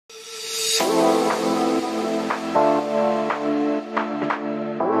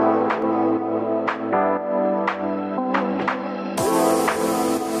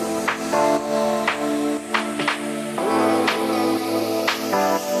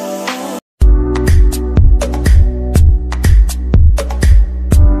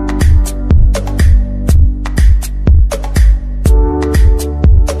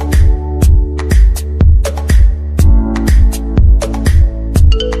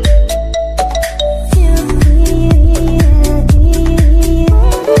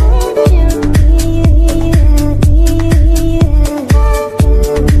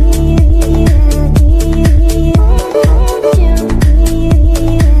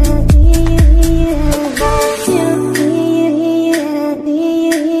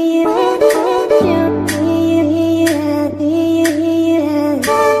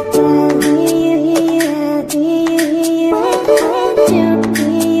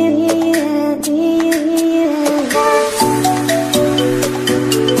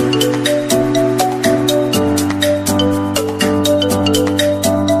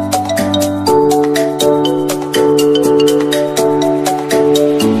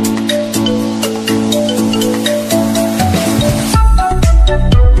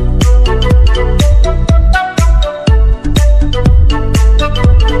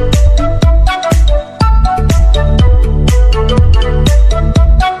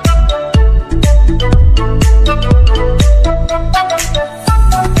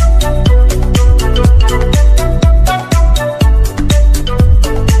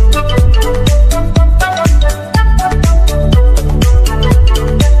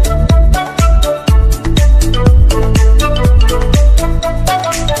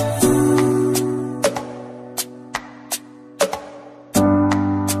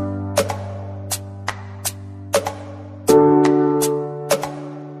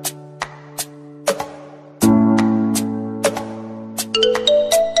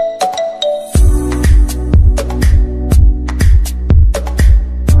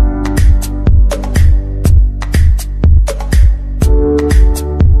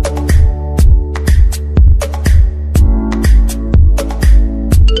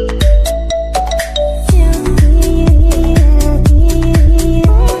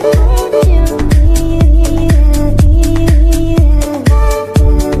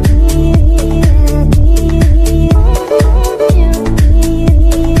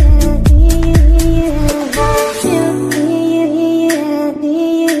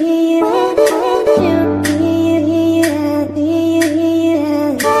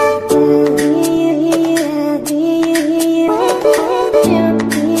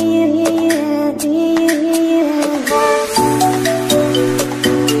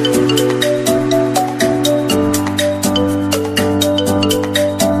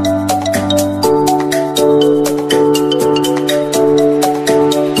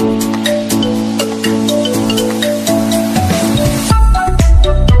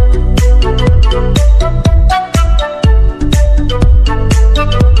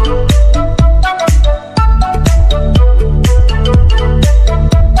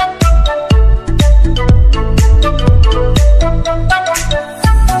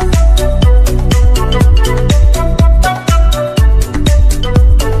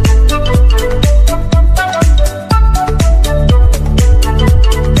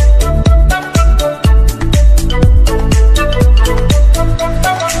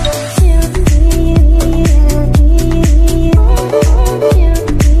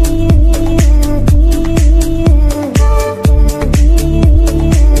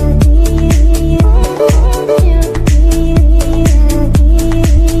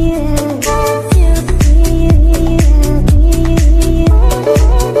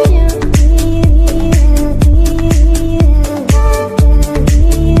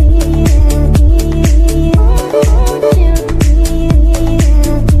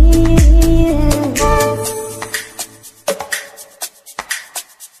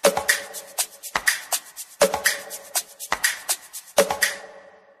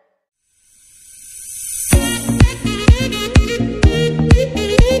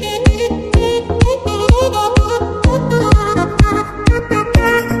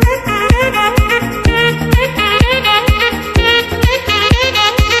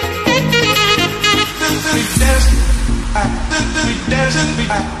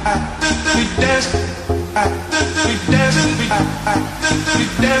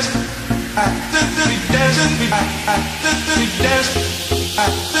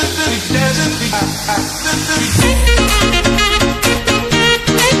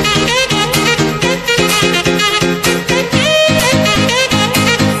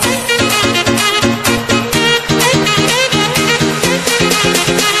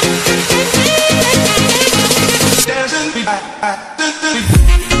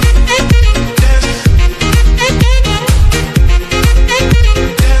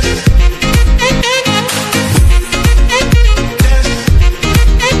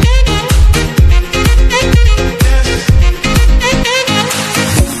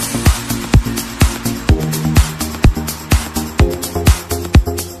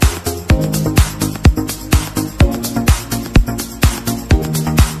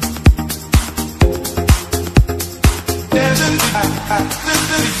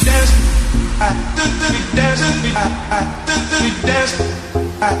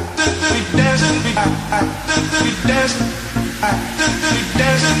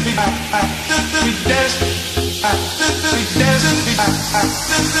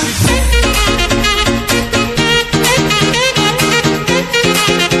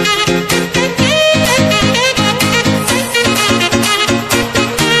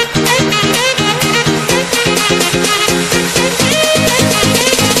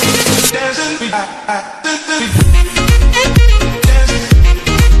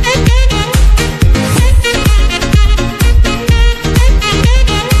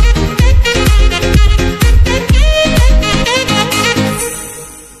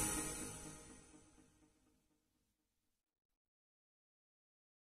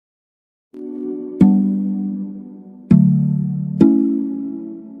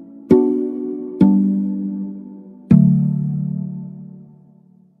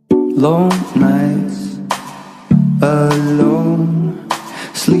Long nights, alone,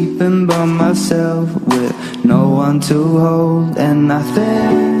 sleeping by myself with no one to hold. And I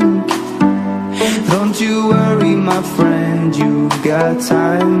think, don't you worry my friend, you've got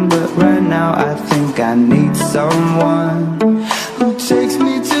time. But right now I think I need someone who takes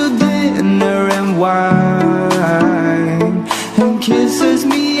me to dinner and wine and kisses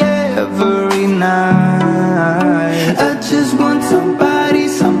me every night. I just want somebody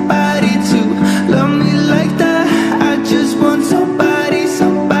to love me like that. I just want somebody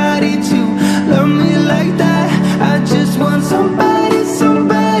to love me like that. I just want somebody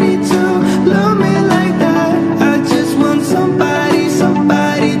to love me like that. I just want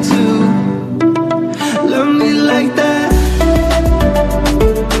somebody to love me like that.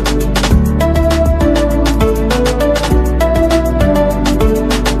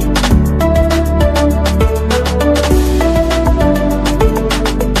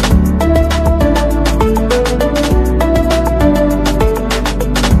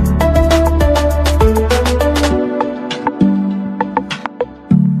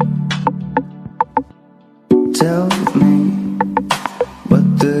 Tell me, what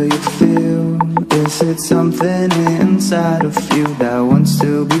do you feel? Is it something inside of you that wants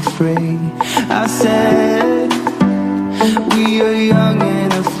to be free? I said, we are young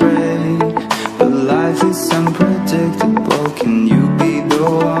and afraid, but life is unpredictable. Can you be the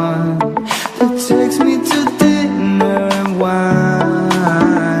one that takes me to dinner and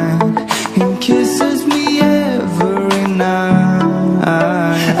wine and kisses me every night?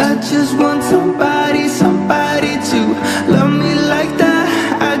 I just want somebody to love me like that.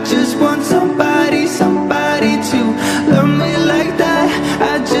 I just want somebody to love me like that.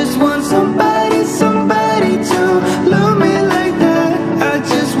 I just want somebody to love me like that. I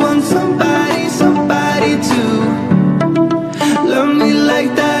just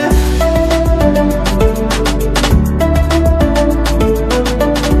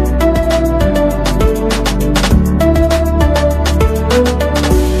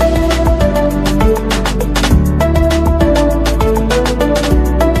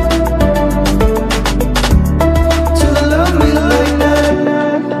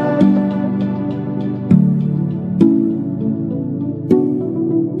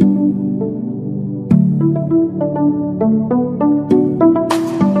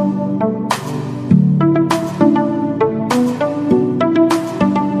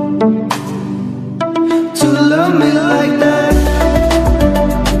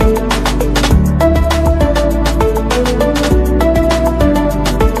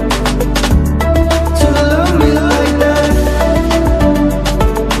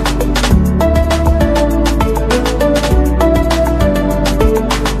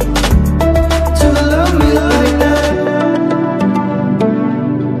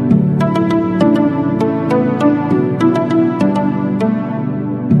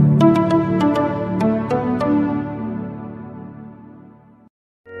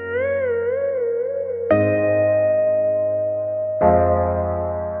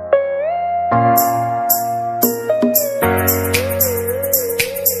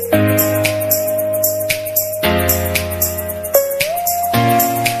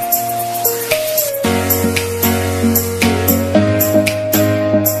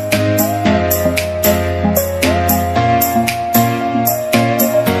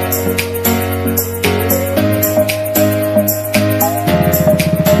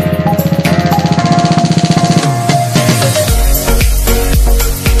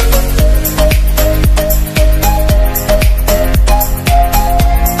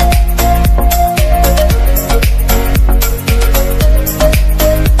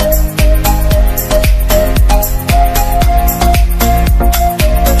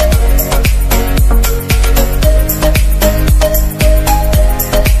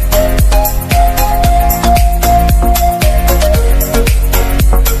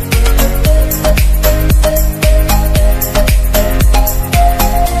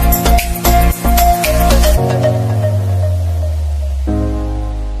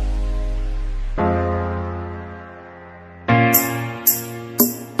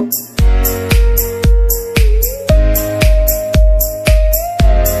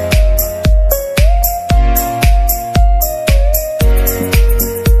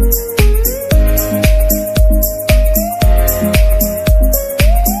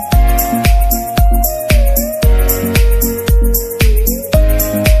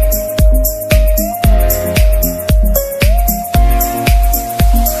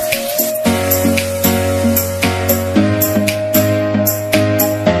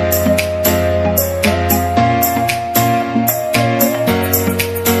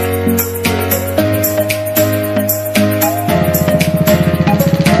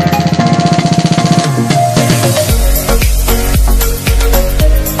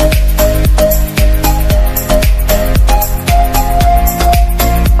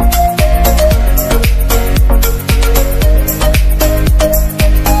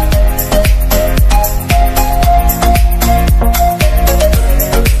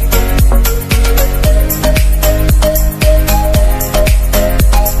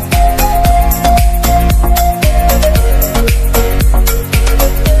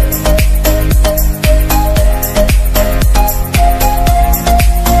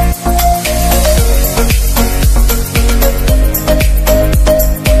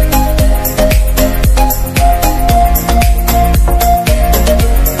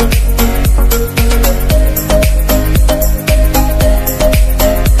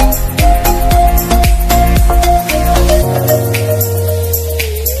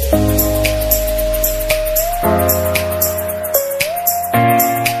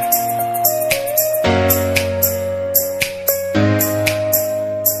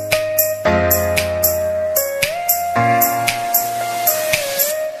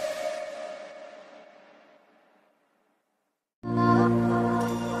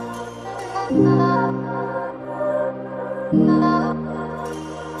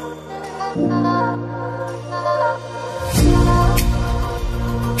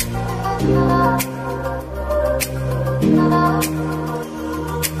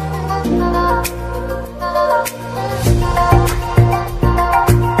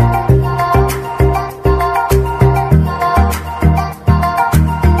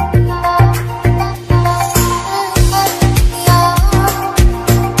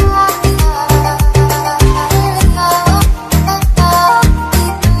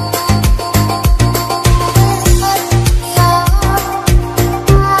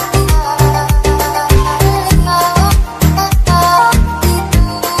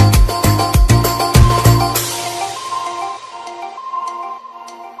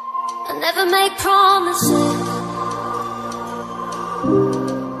Never make promises,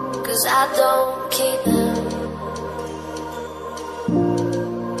 'cause I don't keep them.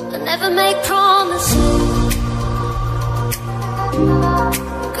 I never make promises,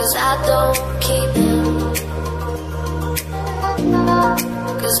 'cause I don't keep them.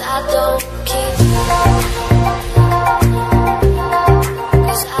 'Cause I don't keep them.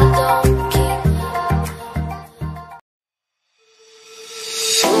 'Cause I don't keep them.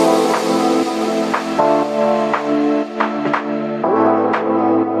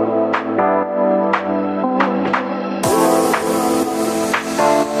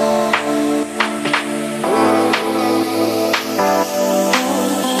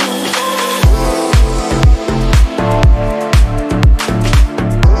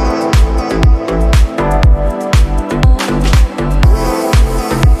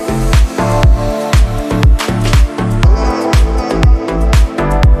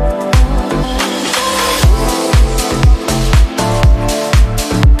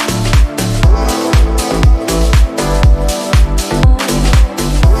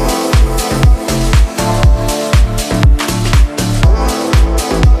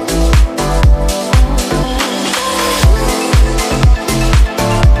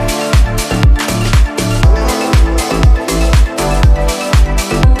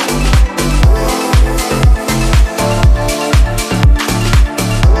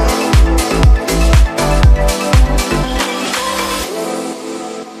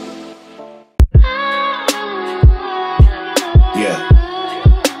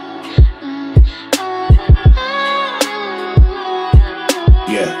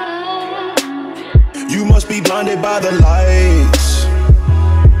 You must be blinded by the lights.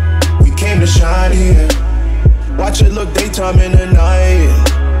 We came to shine here. Watch it look daytime in the night.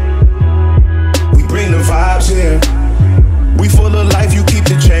 We bring the vibes here. We full of life, you keep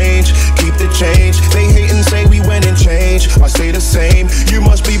the change, keep the change. They hate and say we went and changed. I stay the same. You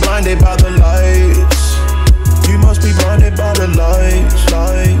must be blinded by the lights. You must be blinded by the lights,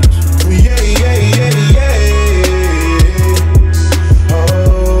 lights. Yeah, yeah, yeah, yeah.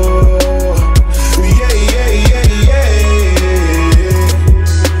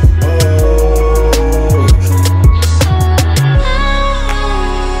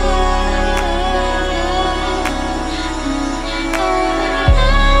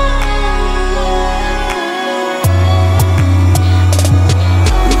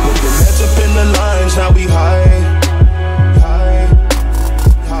 Now we high, high,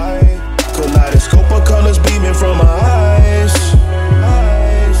 high. Kaleidoscope of colors beaming from my eyes,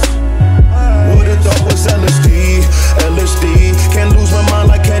 eyes, eyes. Would've thought was LSD, LSD. Can't lose my mind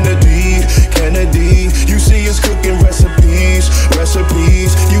like Kennedy, Kennedy. You see us cooking recipes,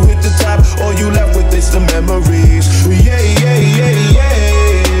 recipes. You hit the top, all you left with is the memories. Yeah, yeah, yeah, yeah.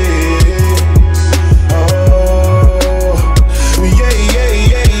 Oh, yeah, yeah,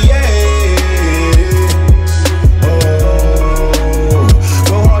 yeah, yeah.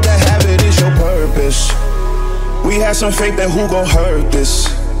 We had some faith, then who gon' hurt this?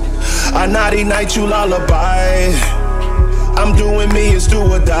 I naughty night, you lullaby. I'm doing me, it's do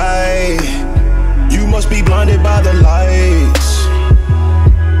or die. You must be blinded by the lights.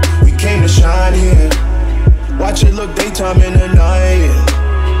 We came to shine here. Watch it look daytime in the night.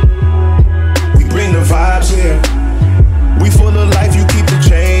 We bring the vibes here. We full of life, you keep the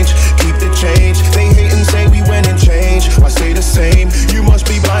change, keep the change. They hate and say we went and changed. I stay the same. You must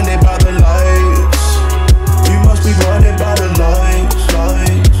be blinded by the lights. You must be blinded by the lights,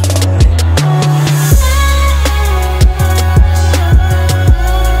 lights.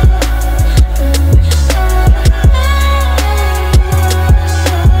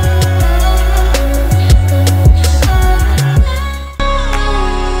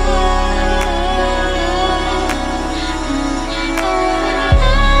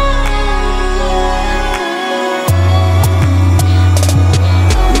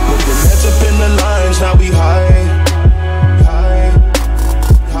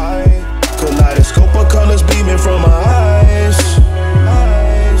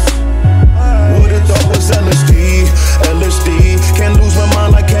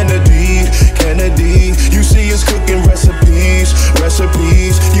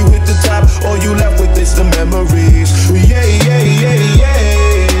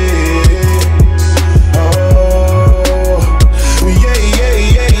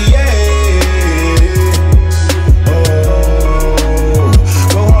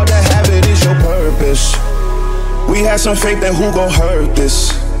 had some faith, then who gon' hurt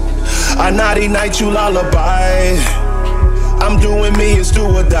this? I naughty night you lullaby. I'm doing me, it's do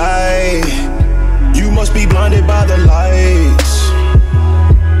or die. You must be blinded by the lights.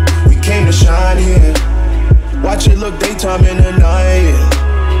 We came to shine here. Watch it look daytime in the night.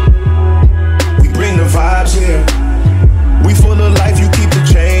 We bring the vibes here. We full of life, you keep the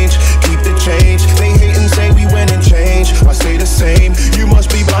change. Keep the change. They hate and say we win and change. I stay the same. You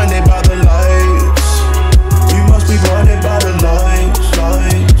must be blinded by the lights. You must be blinded by the lights,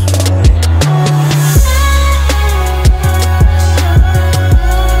 lights.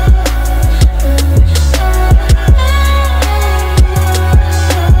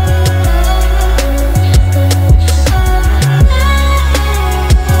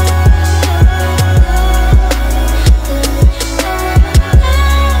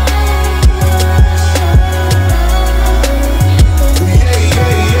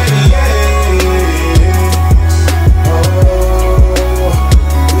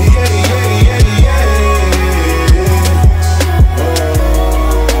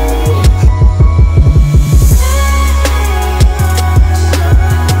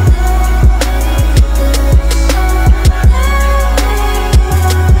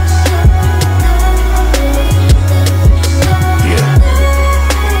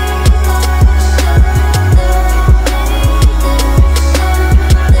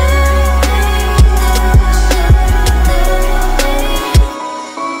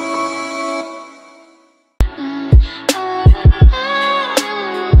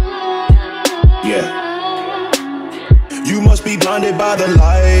 Blinded by the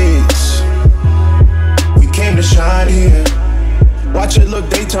lights. We came to shine here. Watch it look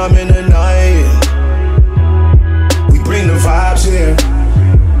daytime in the night. We bring the vibes here.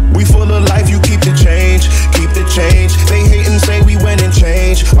 We full of life, you keep the change. Keep the change. They hate and say we win and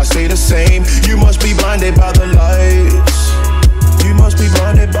change. I stay the same. You must be blinded by the lights. You must be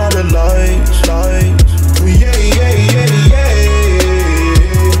blinded by the lights, lights. Yeah, yeah, yeah, yeah.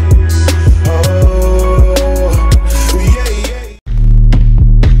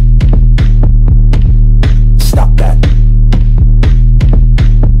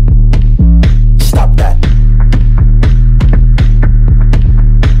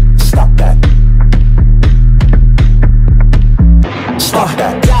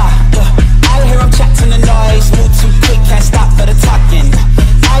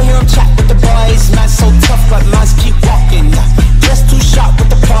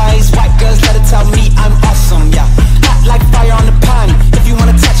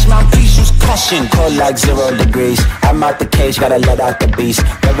 Cold like 0 degrees. I'm out the cage, gotta let out the beast.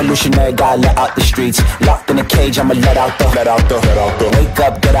 Revolutionary, gotta let out the streets. Locked in a cage, I'ma let out the Wake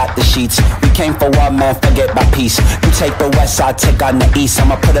up, get out the sheets. We came for one man, forget about peace. You take the west, I take on the east.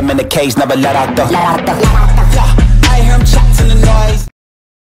 I'ma put him in the cage, never let out the I hear him chatting the noise.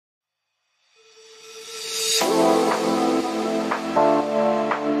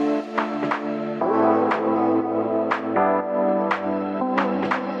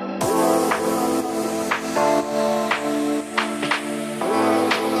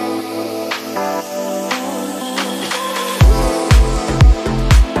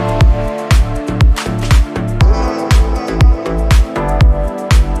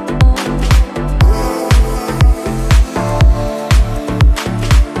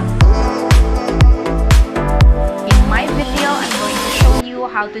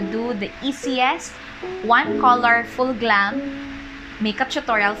 How to do the easiest one color full glam makeup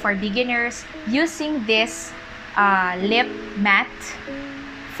tutorial for beginners using this lip matte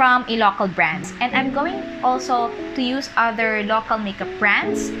from a local brand. And I'm going also to use other local makeup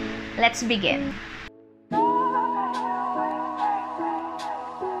brands. Let's begin.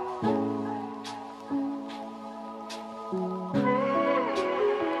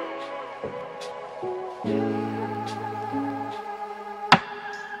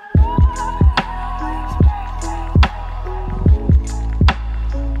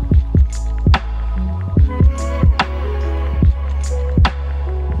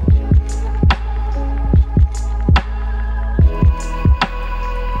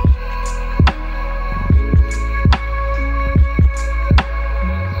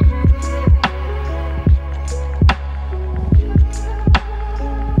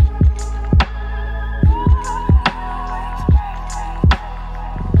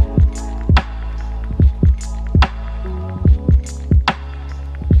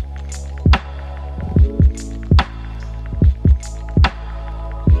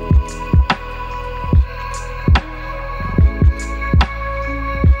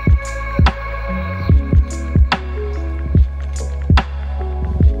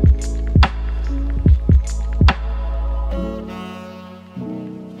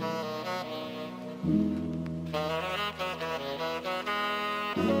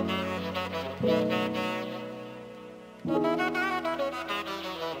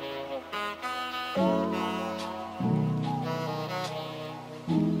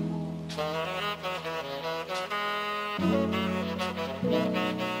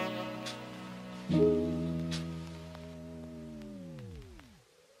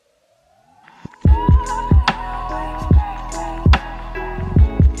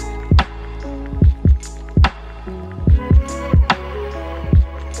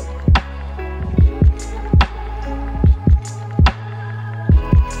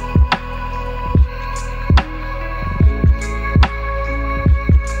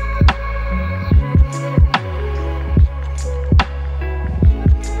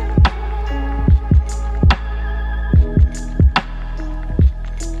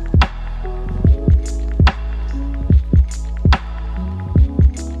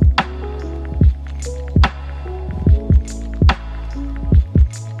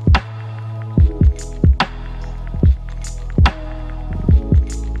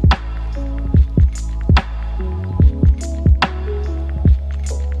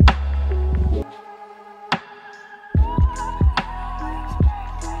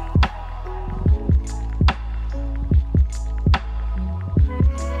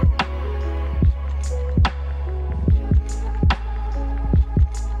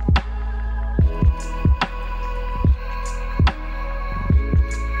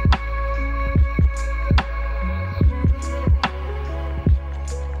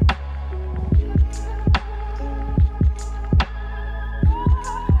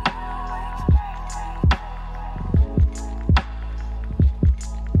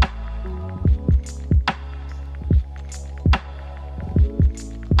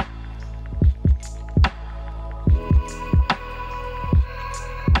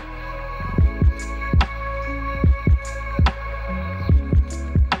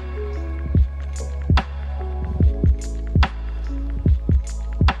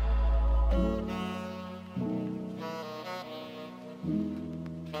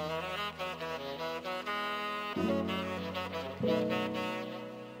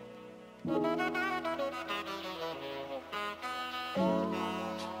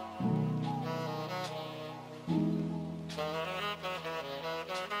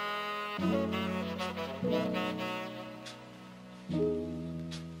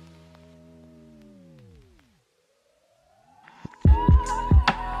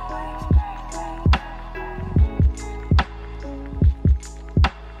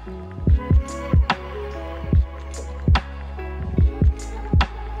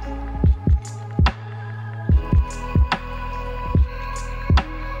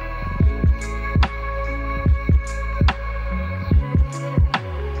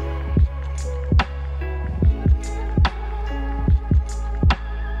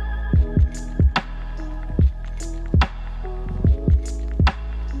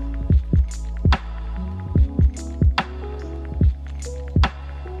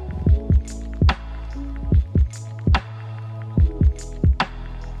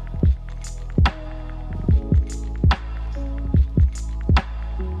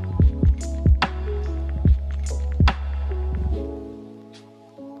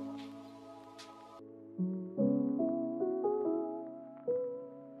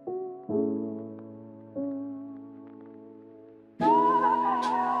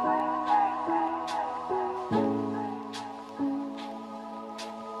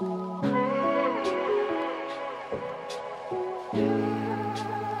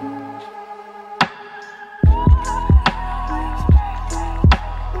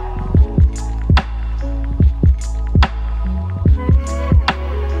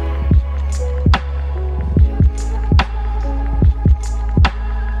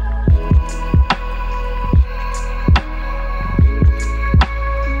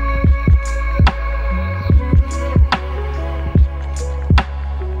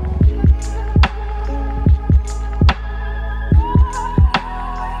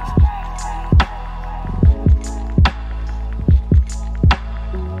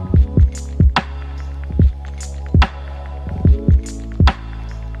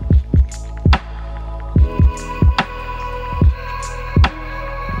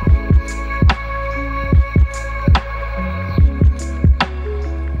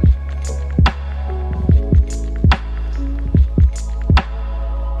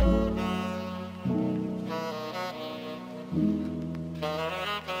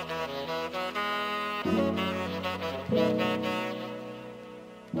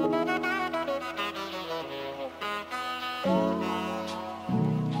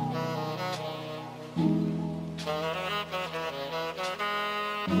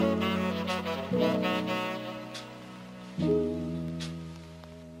 Hello!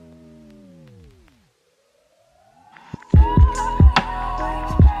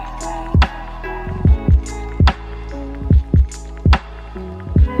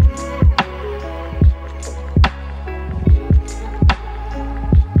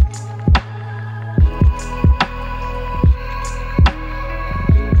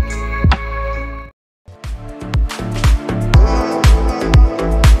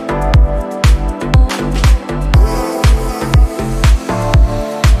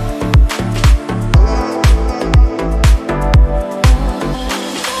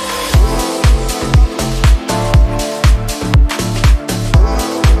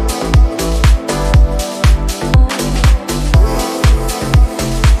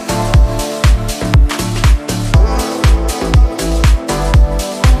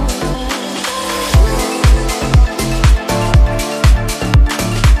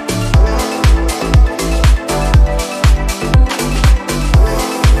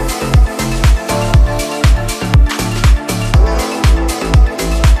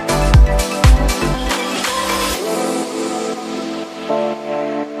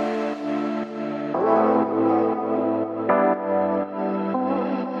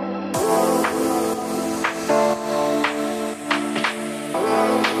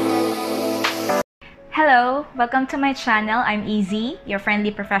 Welcome to my channel. I'm Easy, your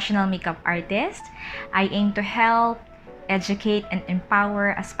friendly professional makeup artist. I aim to help, educate, and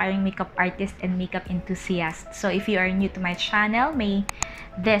empower aspiring makeup artists and makeup enthusiasts. So if you are new to my channel, may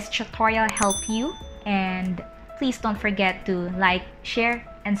this tutorial help you, and please don't forget to like, share,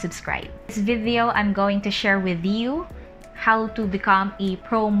 and subscribe. This video, I'm going to share with you how to become a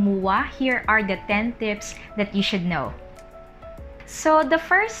pro MUA. Here are the 10 tips that you should know. So the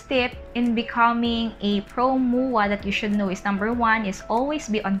first tip in becoming a pro MUA that you should know is number 1 is always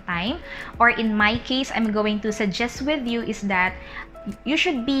be on time, or in my case, I'm going to suggest with you is that you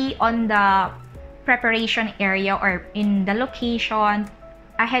should be on the preparation area or in the location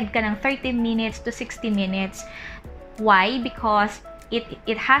ahead ka ng 30 minutes to 60 minutes. Why? Because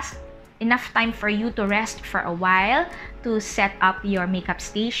it has enough time for you to rest for a while, to set up your makeup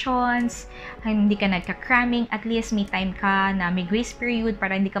stations, hindi ka nagka-cramming, at least may time ka na may grace period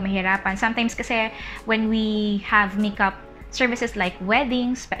para hindi ka mahirapan. Sometimes kasi when we have makeup services like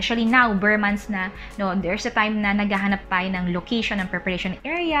weddings, especially now, bare months na, no, there's a time na naghahanap tayo ng location, ng preparation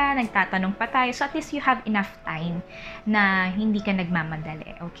area, nagtatanong pa tayo, so at least you have enough time na hindi ka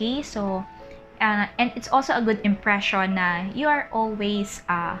nagmamadali, okay? So, and it's also a good impression na you are always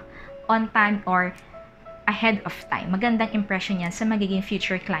on time or ahead of time. Magandang impression yan sa magiging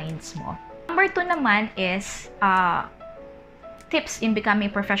future clients mo. Number 2 naman is tips in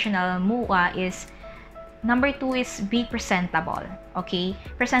becoming a professional MUA is number 2 is be presentable. Okay?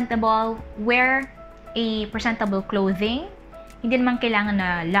 Presentable, wear a presentable clothing. Hindi naman kailangan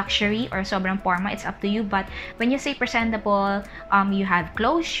na luxury or sobrang formal. It's up to you. But when you say presentable, you have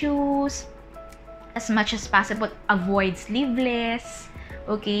closed shoes. As much as possible, avoid sleeveless.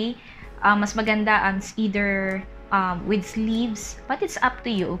 Okay? Mas maganda either with sleeves, but it's up to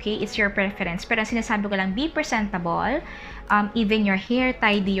you, okay? It's your preference. Pero ang sinasabi ko lang, be presentable. Even your hair,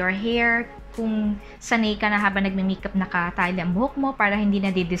 tidy your hair. Kung sanay ka na habang nagme-makeup, nakatali ang buhok mo para hindi na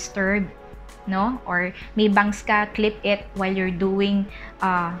di-disturb, no? Or may bangs ka, clip it while you're doing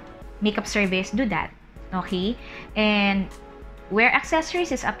makeup service, do that, okay? And wear accessories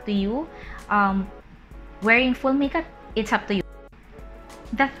is up to you. Wearing full makeup, it's up to you.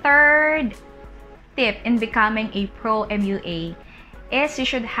 The third tip in becoming a pro MUA is you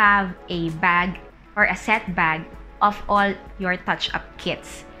should have a bag or a set bag of all your touch-up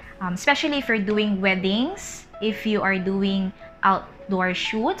kits. Especially if you're doing weddings, if you are doing outdoor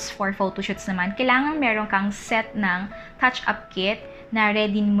shoots, for photo shoots naman, kailangan meron kang set ng touch-up kit na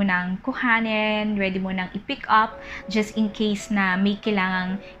ready mo nang kuhanin, ready mo nang i-pick up just in case na may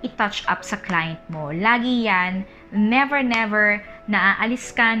kailangang i-touch up sa client mo. Lagi yan, never na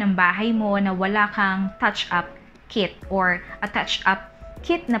aalis ka ng bahay mo na wala kang touch-up kit or a touch-up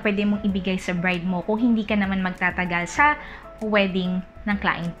kit na pwede mong ibigay sa bride mo kung hindi ka naman magtatagal sa wedding ng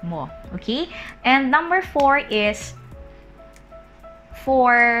client mo. Okay? And number 4 is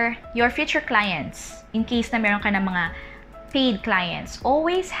for your future clients. In case na meron ka ng mga paid clients,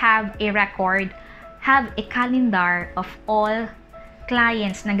 always have a record, have a calendar of all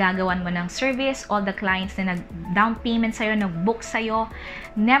clients na gagawan mo ng service, all the clients na nag-down payment sa'yo, nag-book sa'yo.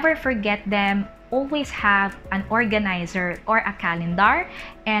 Never forget them. Always have an organizer or a calendar.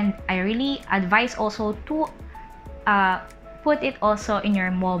 And I really advise also to put it also in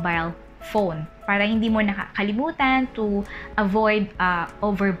your mobile phone. para hindi mo nakakalimutan to avoid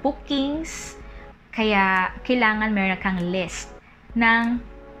overbookings. Kaya kailangan meron kang list ng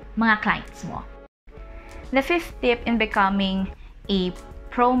mga clients mo. The 5th tip in becoming a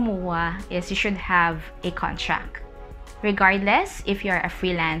pro MUA is you should have a contract. Regardless if you're a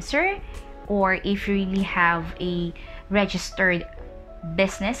freelancer or if you really have a registered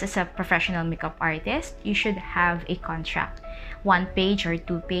business as a professional makeup artist, you should have a contract. 1 page or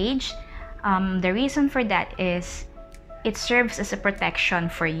 2 page. The reason for that is it serves as a protection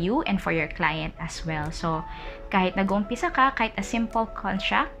for you and for your client as well. So, kahit nag-umpisa ka, kahit a simple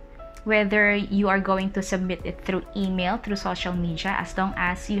contract, whether you are going to submit it through email, through social media, as long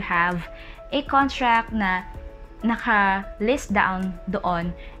as you have a contract na naka-list down doon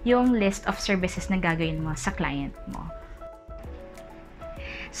yung list of services na gagawin mo sa client mo.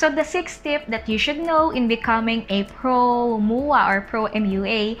 So, the 6th tip that you should know in becoming a pro MUA or pro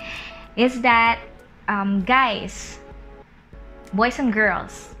MUA is that, guys, boys and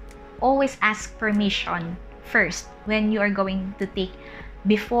girls, always ask permission first when you are going to take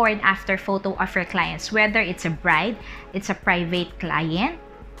before and after photo of your clients. Whether it's a bride, it's a private client,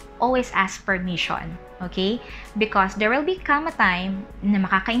 always ask permission, okay? Because there will become a time na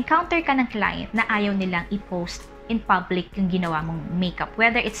makaka-encounter ka ng client na ayaw nilang i-post in public yung ginawa mong makeup.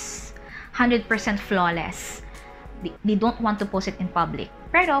 Whether it's 100% flawless, they don't want to post it in public.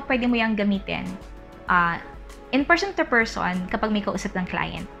 Pero pwede mo yung gamitin in person to person kapag may kausap ng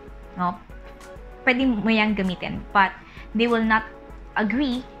client, no? Pwede mo yang gamitin, but they will not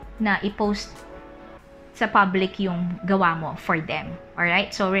agree na i-post sa public yung gawa mo for them.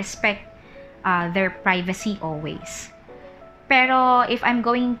 Alright? So, respect their privacy always. Pero, if I'm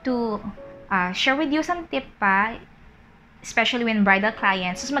going to share with you some tip pa, especially when bridal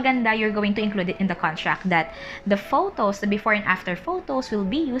clients, mas maganda you're going to include it in the contract that the photos, the before and after photos will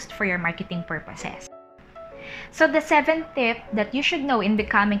be used for your marketing purposes. So, the 7th tip that you should know in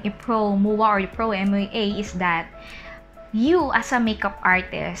becoming a pro MUA or pro MUA is that you, as a makeup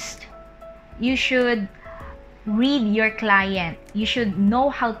artist, you should read your client. You should know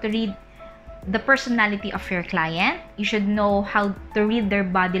how to read the personality of your client. You should know how to read their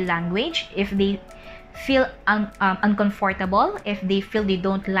body language. If they feel uncomfortable, if they feel they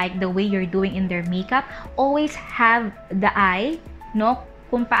don't like the way you're doing in their makeup, always have the eye, no?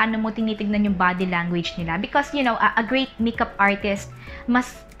 Kung paano mo tinitignan yung body language nila. Because, you know, a great makeup artist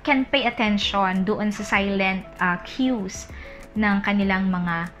can pay attention doon sa silent cues ng kanilang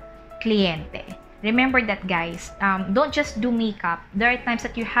mga kliyente. Remember that, guys. Don't just do makeup. There are times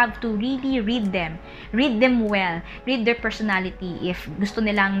that you have to really read them. Read them well. Read their personality. If gusto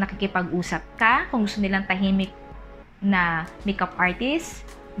nilang nakikipag-usap ka, kung gusto nilang tahimik na makeup artist,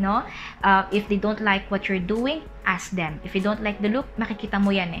 no? If they don't like what you're doing, ask them. If you don't like the look, makikita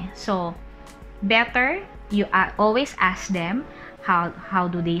mo yan eh. So, better you always ask them how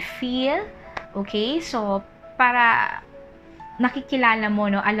do they feel. Okay? So, para nakikilala mo,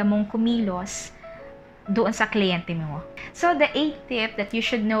 no, alam mong kumilos doon sa kliyente mo. So, the 8th tip that you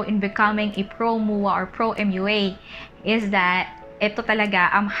should know in becoming a pro MUA or pro MUA is that, ito talaga,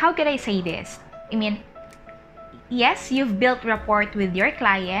 how can I say this? I mean, yes, you've built rapport with your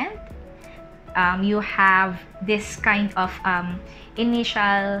client. You have this kind of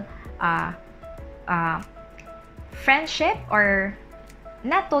initial friendship, or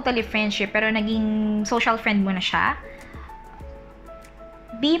not totally friendship, pero naging social friend mo na siya.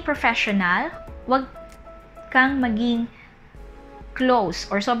 Be professional. Wag kang maging close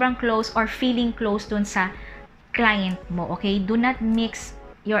or sobrang close or feeling close dun sa client mo, okay? Do not mix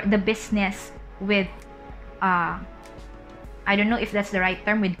the business with I don't know if that's the right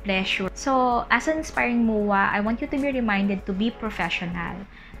term, with pleasure. So, as an inspiring MUA, I want you to be reminded to be professional.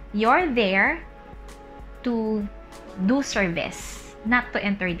 You're there to do service, not to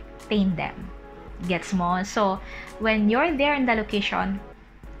entertain them. Gets mo? So, when you're there in the location,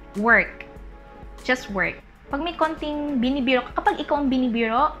 work. Just work. Pag may konting binibiro, kapag ikaw ang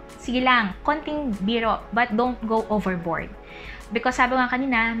binibiro, sige lang, konting biro, but don't go overboard. Because sabi nga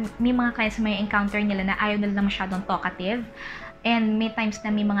kanina, may mga clients na may encounter nila na ayaw nila na masyadong talkative. And may times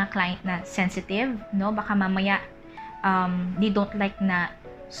na may mga client na sensitive, no? Baka mamaya, they don't like na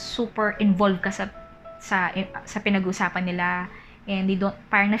super involved ka sa pinag-usapan nila. And they don't,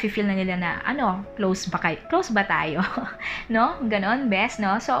 parang nafe-feel na nila na, close ba tayo? No? Ganon, best,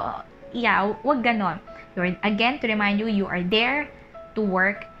 no? So, yeah, wag ganon. Again, to remind you, you are there to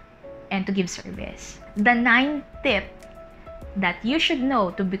work and to give service. The 9th tip that you should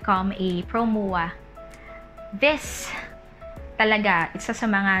know to become a pro MUA, this talaga, isa sa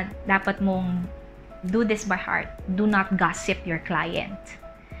mga dapat mong do this by heart. Do not gossip your client.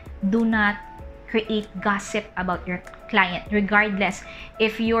 Do not create gossip about your client, regardless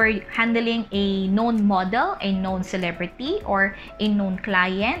if you're handling a known model, a known celebrity, or a known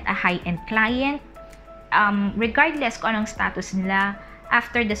client, a high-end client. Regardless kung anong status nila,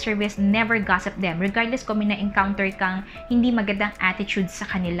 after the service, never gossip them. Regardless kung may na-encounter kang hindi magandang attitude sa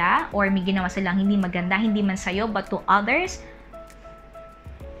kanila or may ginawa silang hindi maganda, hindi man sa'yo but to others,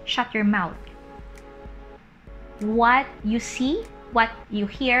 shut your mouth. What you see, what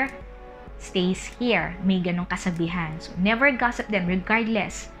you hear, stays here. May ganong kasabihan. So, never gossip them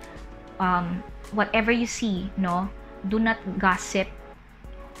regardless. Whatever you see, no? Do not gossip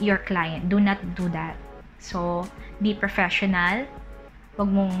your client. Do not do that. So, be professional. Huwag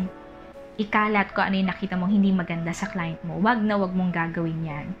mong ikalat kung ano yung nakita mong hindi maganda sa client mo. Wag mong gagawin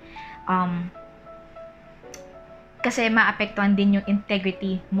yan. Kasi maapektuhan din yung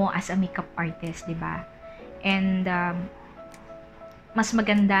integrity mo as a makeup artist, di ba? And mas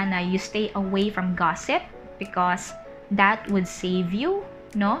maganda na you stay away from gossip because that would save you,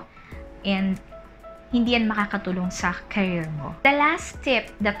 no? And hindi yan makakatulong sa career mo. The last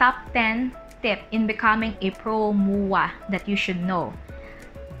tip, the top 10 tip in becoming a pro MUA that you should know.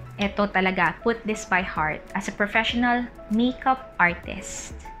 Ito talaga, put this by heart. As a professional makeup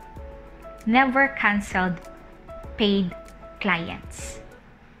artist, never canceled paid clients.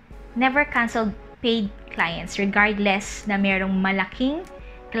 Never canceled paid clients regardless na merong malaking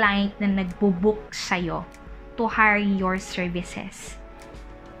client na nagbo-book sa'yo to hire your services.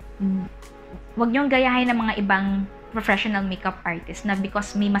 Huwag niyong gayahin ng mga ibang professional makeup artist na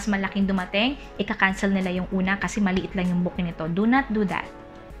because may mas malaking dumating, ika-cancel nila yung una kasi maliit lang yung booking nito. Do not do that.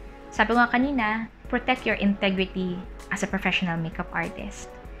 Sabi ko nga kanina, protect your integrity as a professional makeup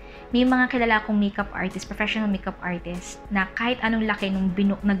artist. May mga kilala akong makeup artist, professional makeup artist, na kahit anong laki nung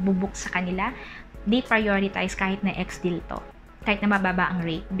nagbo-book sa kanila, they prioritize kahit na X-deal to. Kahit na mababa ang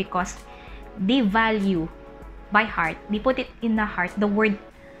rate because they value by heart, they put it in the heart, the word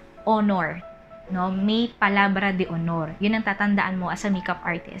honor. No? May palabra de honor. Yun ang tatandaan mo as a makeup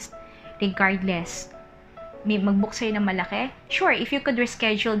artist. Regardless, may mag-book sa'yo ng malaki, sure, if you could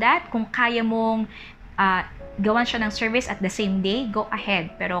reschedule that, kung kaya mong gawan siya ng service at the same day, go ahead.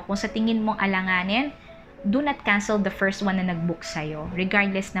 Pero kung sa tingin mong alanganin, do not cancel the first one na nag-book sa'yo,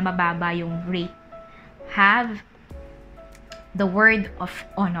 regardless na mababa yung rate. Have the word of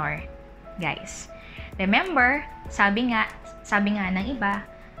honor, guys. Remember, sabi nga ng iba,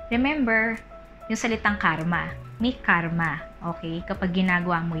 remember yung salitang karma. May karma, okay? Kapag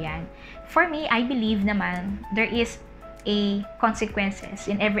ginagawa mo yan. For me, I believe naman there is a consequences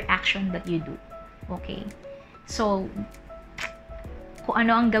in every action that you do. Okay? So, kung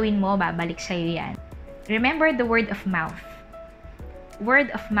ano ang gawin mo, babalik sa'yo yan. Remember the word of mouth.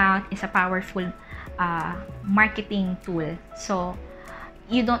 Word of mouth is a powerful marketing tool. So,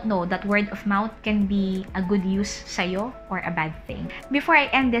 you don't know that word of mouth can be a good use sa'yo or a bad thing. Before I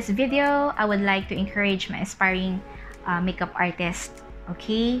end this video, I would like to encourage my aspiring makeup artist,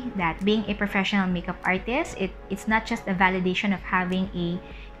 okay, that being a professional makeup artist, it's not just a validation of having a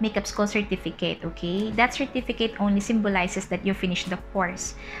makeup school certificate, okay? That certificate only symbolizes that you finished the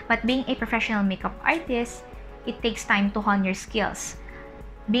course. But being a professional makeup artist, it takes time to hone your skills.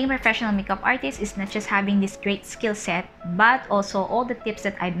 Being a professional makeup artist is not just having this great skill set, but also all the tips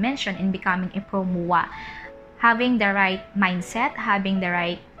that I've mentioned in becoming a pro MUA. Having the right mindset, having the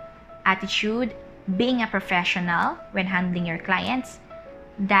right attitude, being a professional when handling your clients,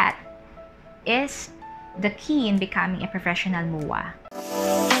 that is the key in becoming a professional MUA.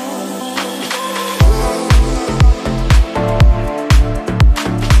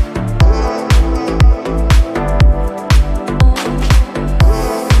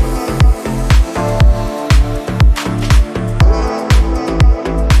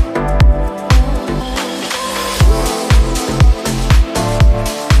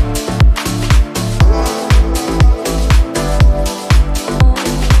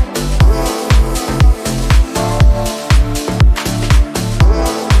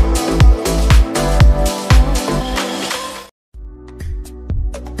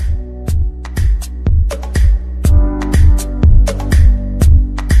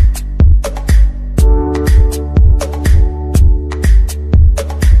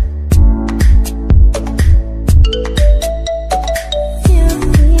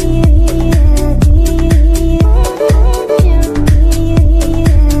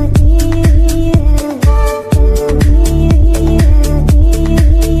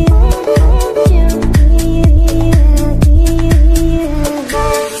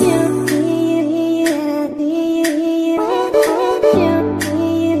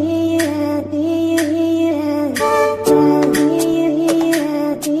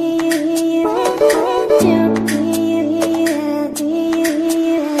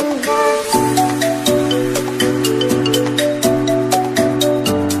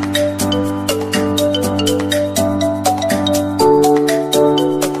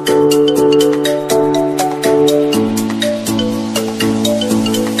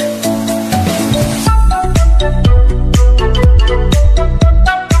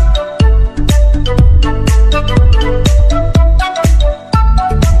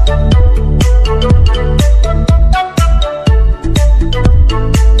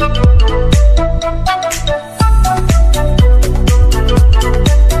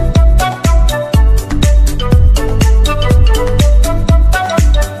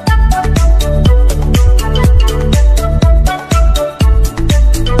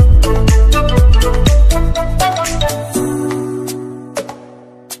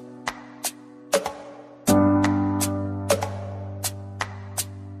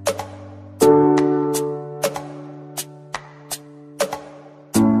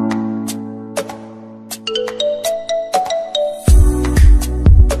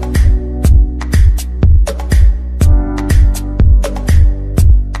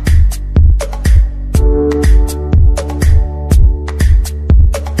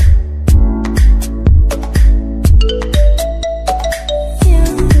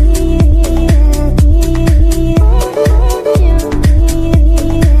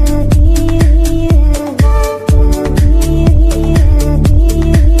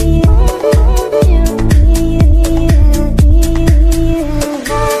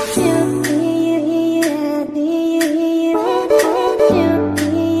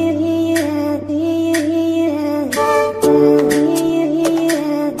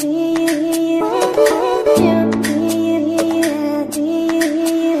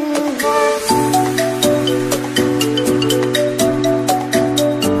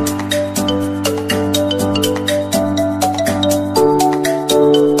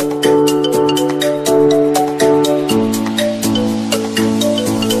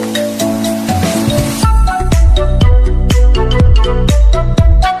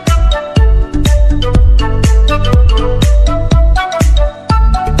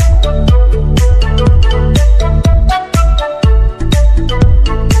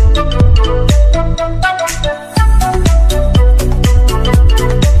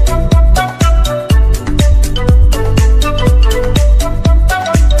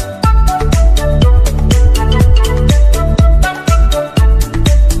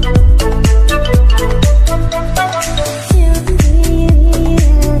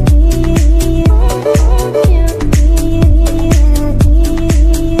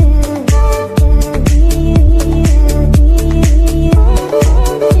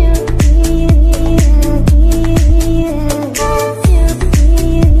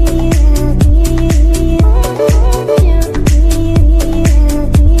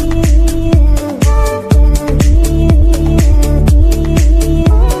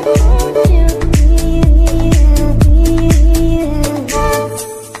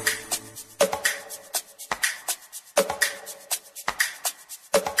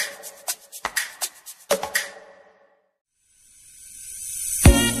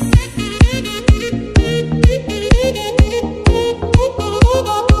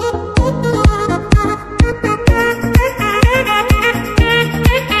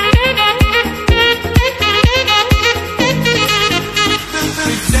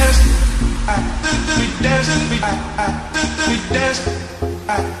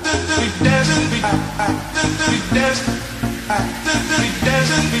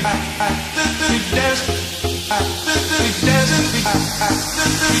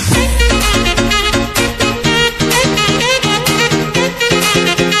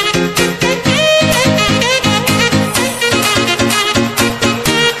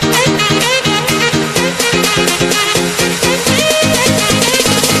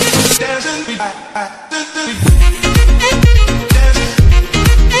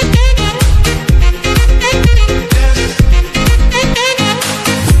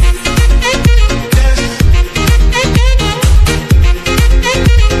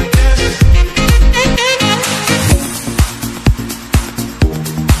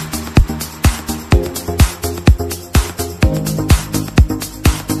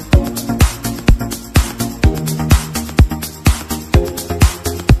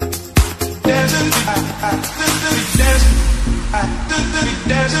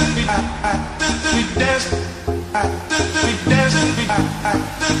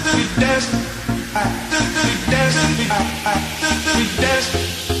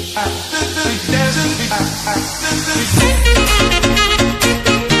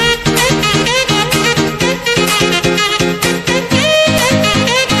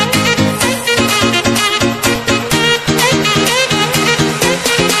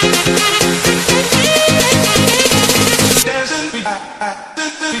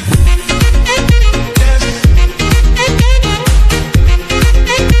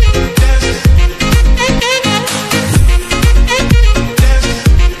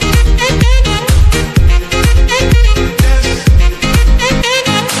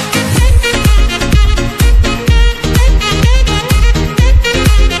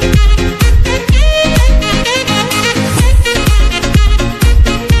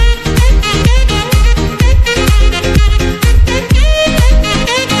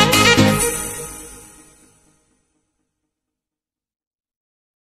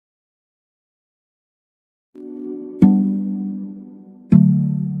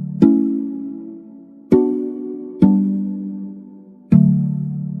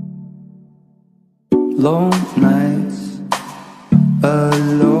 long nights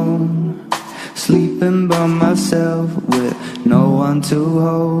alone, sleeping by myself with no one to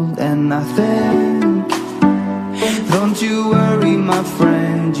hold. And I think, don't you worry my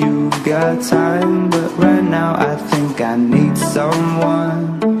friend, you've got time. But right now I think I need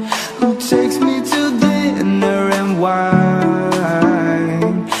someone who takes me to dinner and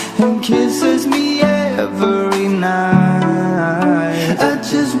wine and kisses me every night. I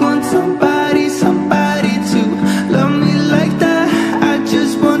just want somebody, somebody to love me like that. I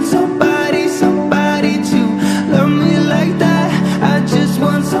just want somebody, somebody to love me like that. I just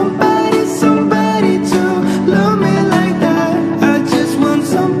want somebody, somebody to love me like that. I just want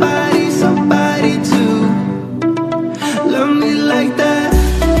somebody, somebody to love me like that.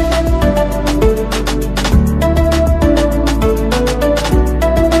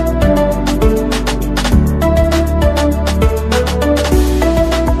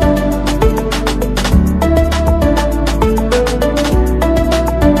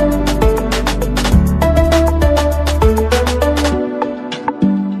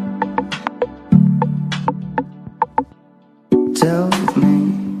 Tell me,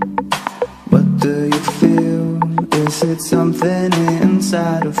 what do you feel? Is it something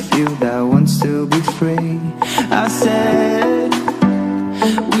inside of you that wants to be free? I said,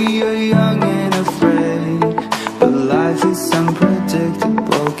 we are young and afraid, but life is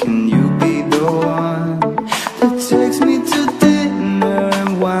unpredictable. Can you be the one that takes me to dinner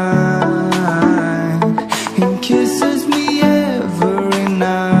and wine and kisses me every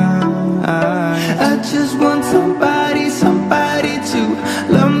night? I just want somebody, somebody to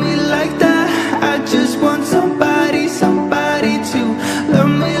love me like that. I just want somebody, somebody to love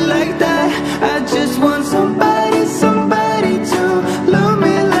me like that. I just want somebody, somebody to love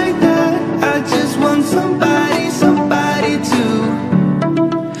me like that. I just want somebody, somebody to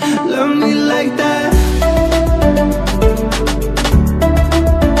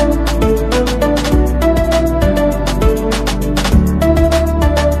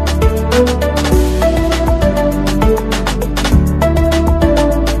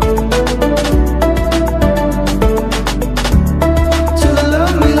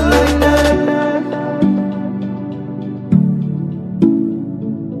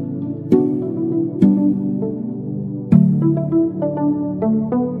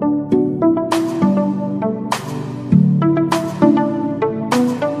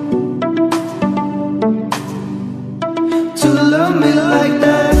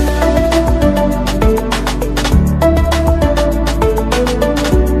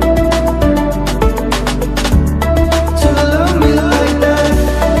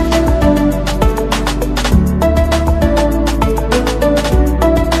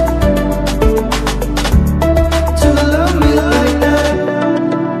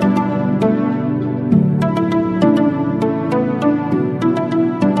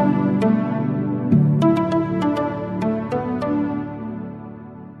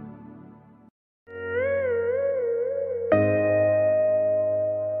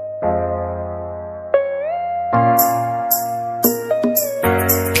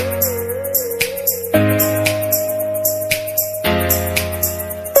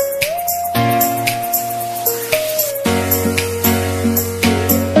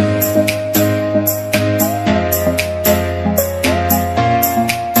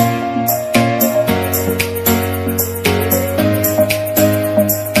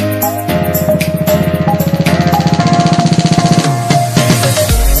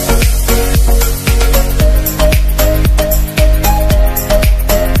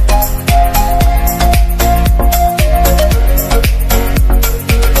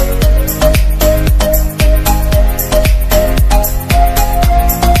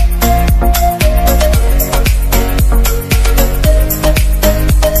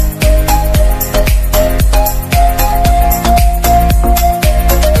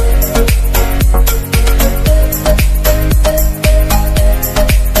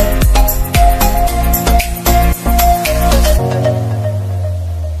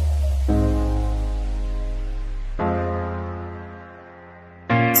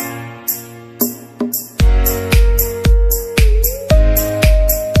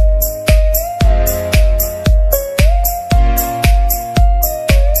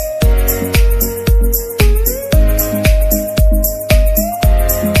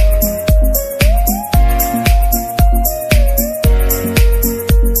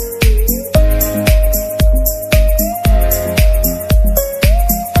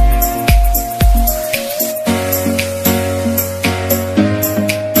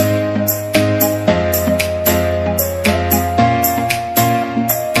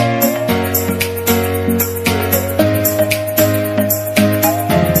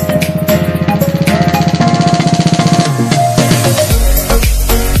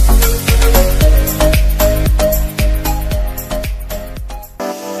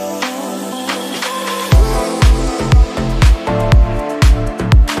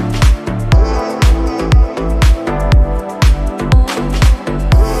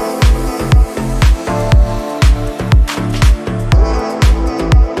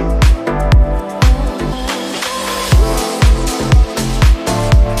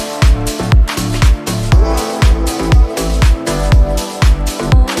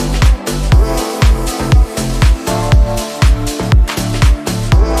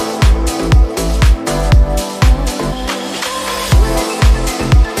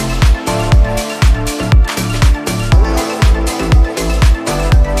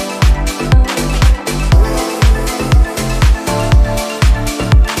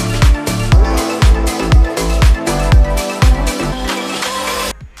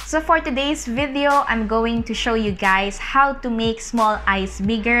So for today's video, I'm going to show you guys how to make small eyes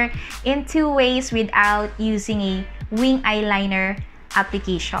bigger in 2 ways without using a wing eyeliner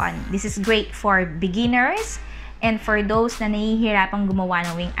application. This is great for beginners, and for those na nahihirapang gumawa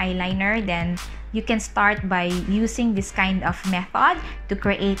ng wing eyeliner, then you can start by using this kind of method to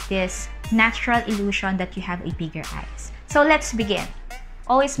create this natural illusion that you have a bigger eyes. So let's begin.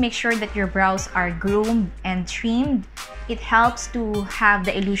 Always make sure that your brows are groomed and trimmed. It helps to have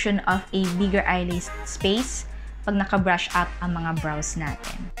the illusion of a bigger eyelash space pag naka-brush up ang mga brows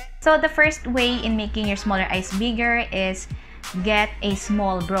natin. So the first way in making your smaller eyes bigger is get a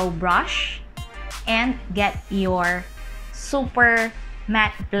small brow brush and get your super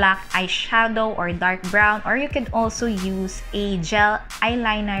matte black eyeshadow or dark brown, or you can also use a gel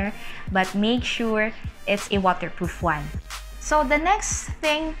eyeliner, but make sure it's a waterproof one. So the next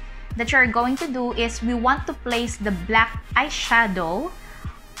thing that you're going to do is we want to place the black eyeshadow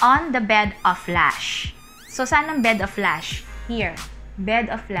on the bed of lash. So saan ang bed of lash? Here. Bed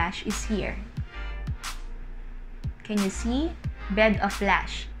of lash is here. Can you see? Bed of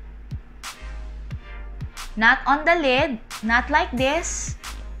lash. Not on the lid, not like this,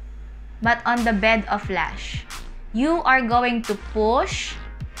 but on the bed of lash. You are going to push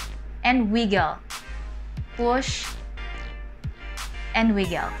and wiggle. Push and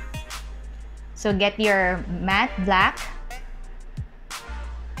wiggle. So get your matte black.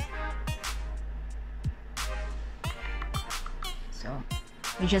 So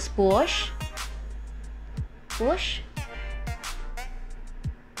you just push, push,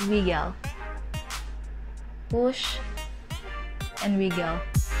 wiggle, push, and wiggle.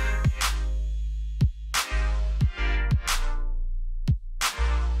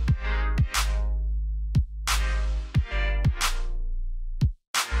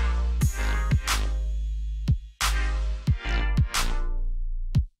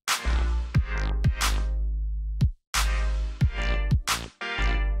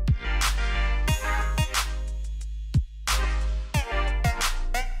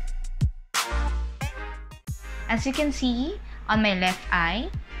 As you can see, on my left eye,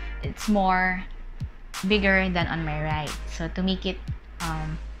 it's more bigger than on my right. So to make it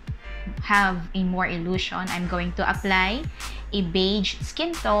have a more illusion, I'm going to apply a beige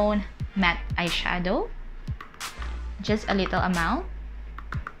skin tone matte eyeshadow. Just a little amount.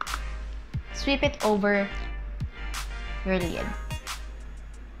 Sweep it over your lid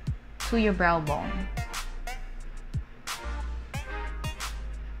to your brow bone.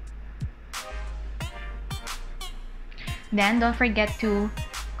 Then, don't forget to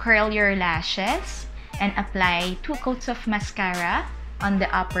curl your lashes and apply 2 coats of mascara on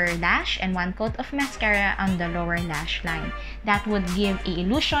the upper lash and 1 coat of mascara on the lower lash line. That would give an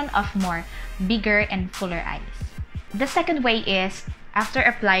illusion of more bigger and fuller eyes. The second way is, after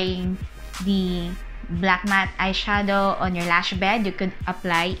applying the black matte eyeshadow on your lash bed, you could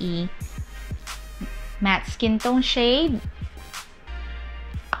apply a matte skin tone shade.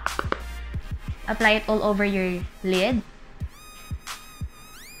 Apply it all over your lid.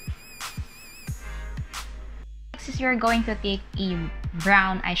 You're going to take a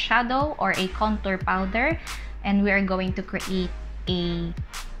brown eyeshadow or a contour powder, and we are going to create a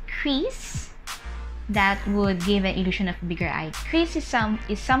crease that would give an illusion of bigger eye. Crease is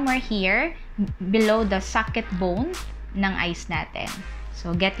somewhere here below the socket bone ng eyes natin.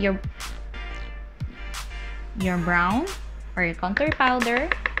 So get your brown or your contour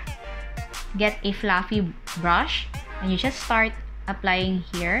powder, get a fluffy brush, and you just start applying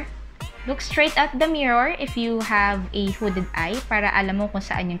here. Look straight at the mirror if you have a hooded eye para alam mo kung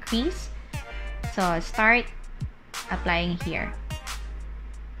saan yung crease. So, start applying here.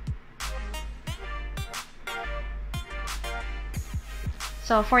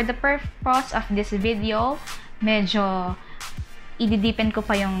 So, for the purpose of this video, medyo i-deepen ko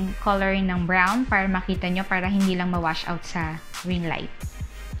pa yung color ng brown para makita nyo, para hindi lang ma-wash out sa ring light.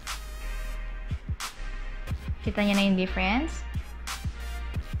 Kita nyo na yung difference?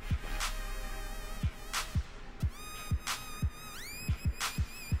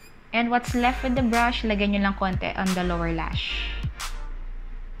 And what's left with the brush, lagyan nyo lang konti on the lower lash.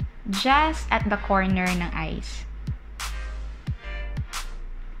 Just at the corner ng eyes.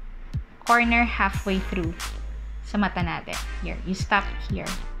 Corner halfway through sa mata natin. Here, you stop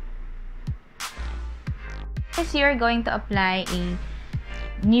here. Next, you're going to apply a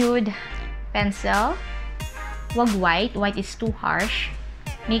nude pencil. Wag white. White is too harsh.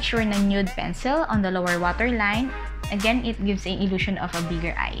 Make sure na nude pencil on the lower waterline. Again, it gives an illusion of a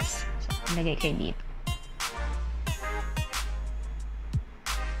bigger eyes. So, ilagay kayo dito.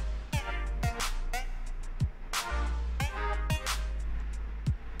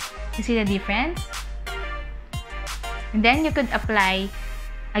 You see the difference? And then you could apply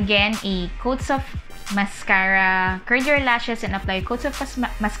again a coats of mascara, curl your lashes and apply coats of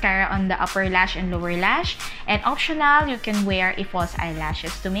mascara on the upper lash and lower lash. And optional, you can wear a false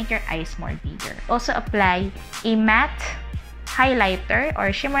eyelashes to make your eyes more bigger. Also apply a matte highlighter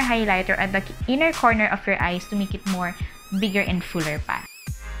or shimmer highlighter at the inner corner of your eyes to make it more bigger and fuller pa.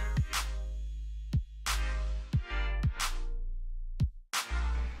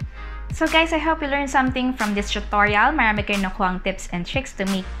 So guys, I hope you learned something from this tutorial. Marami kayong nakuhang tips and tricks to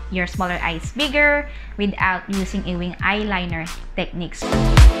make your smaller eyes bigger without using a wing eyeliner techniques.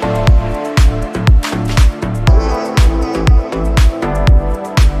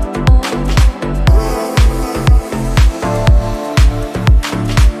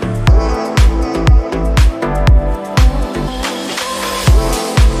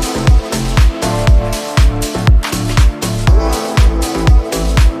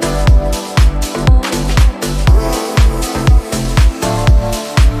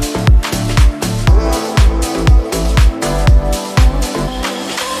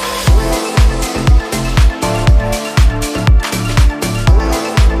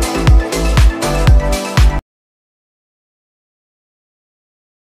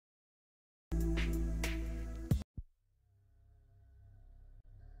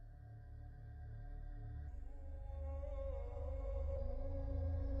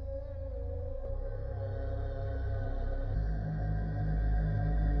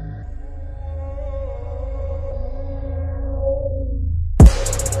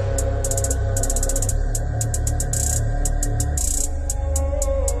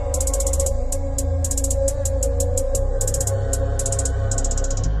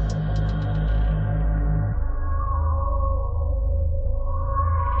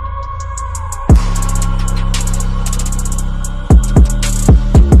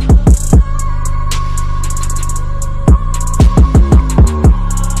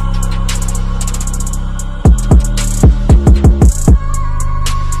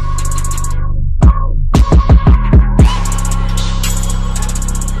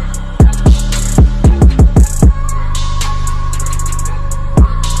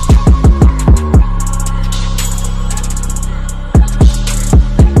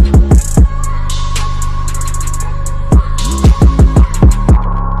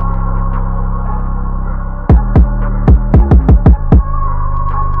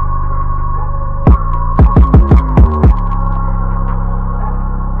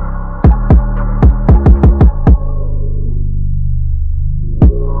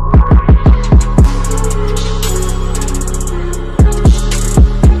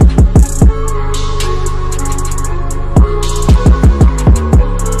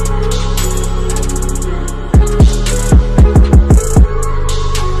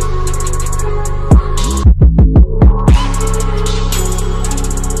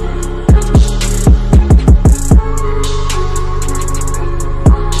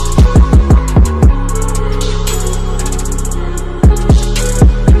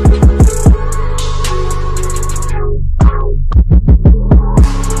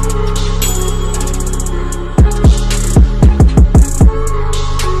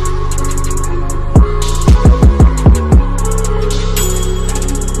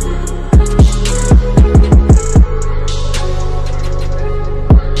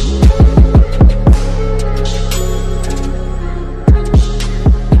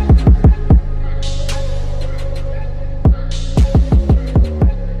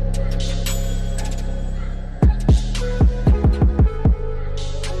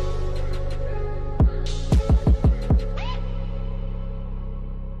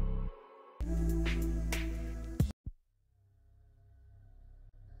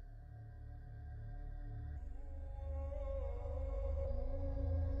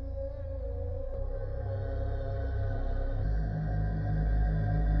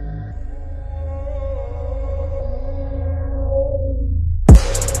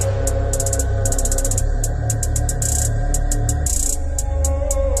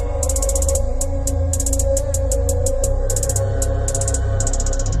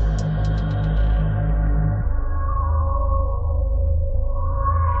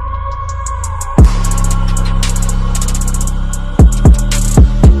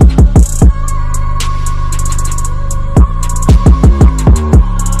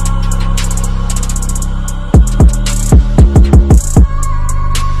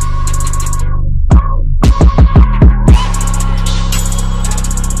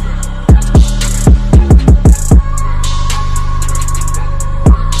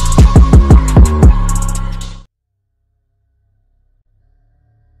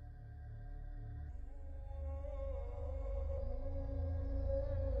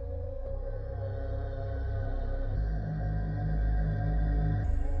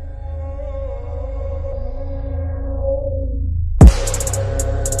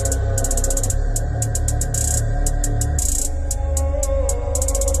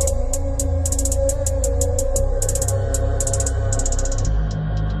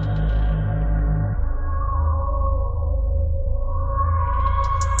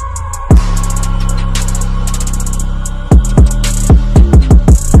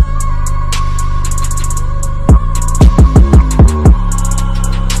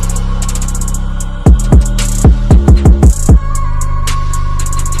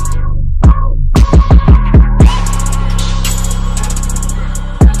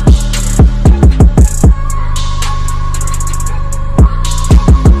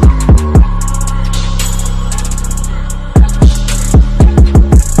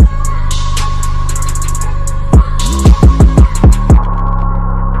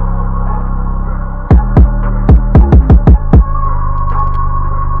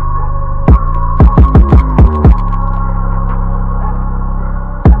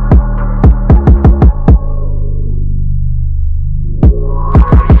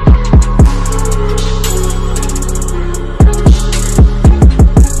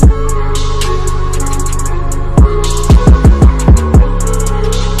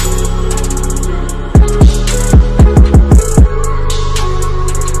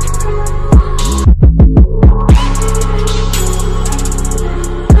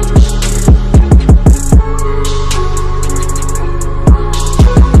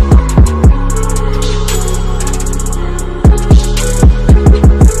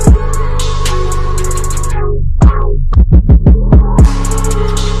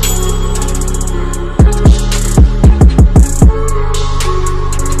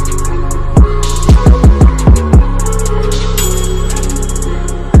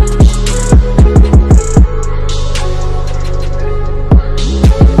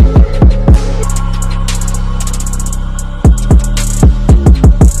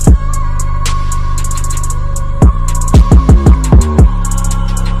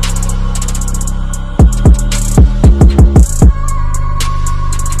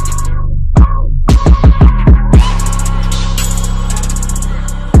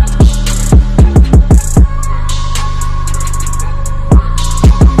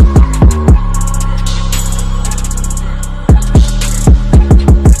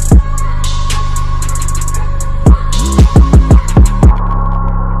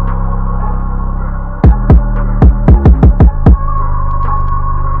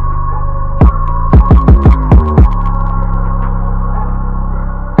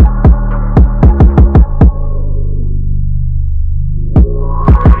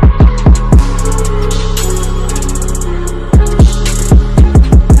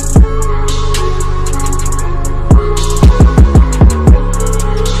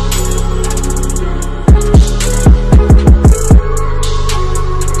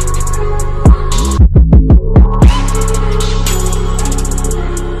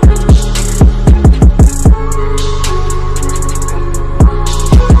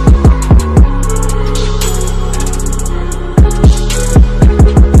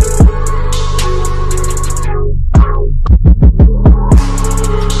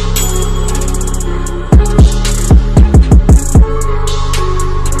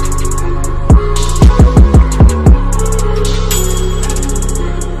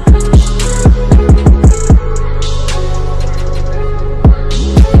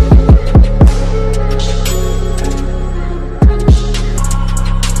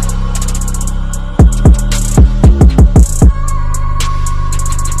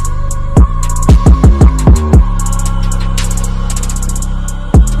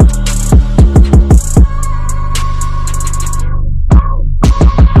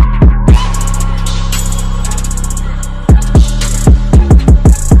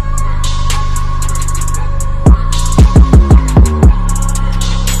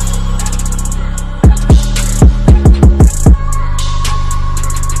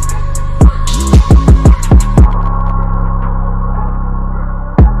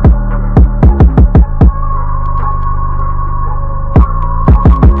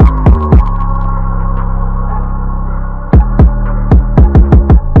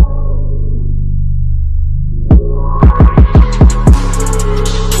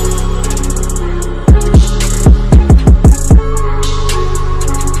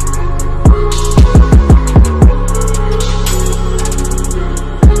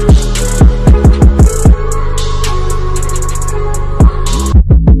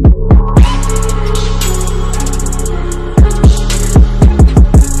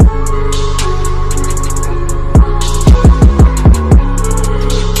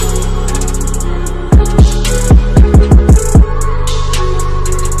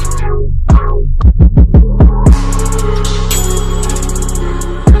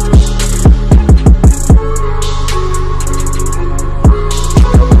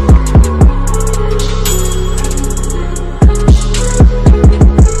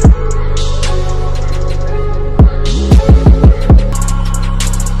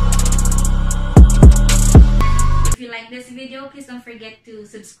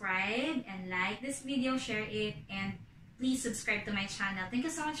 subscribe and like this video, share it, and please subscribe to my channel. Thank you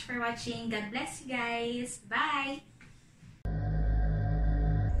so much for watching. God bless you guys. Bye!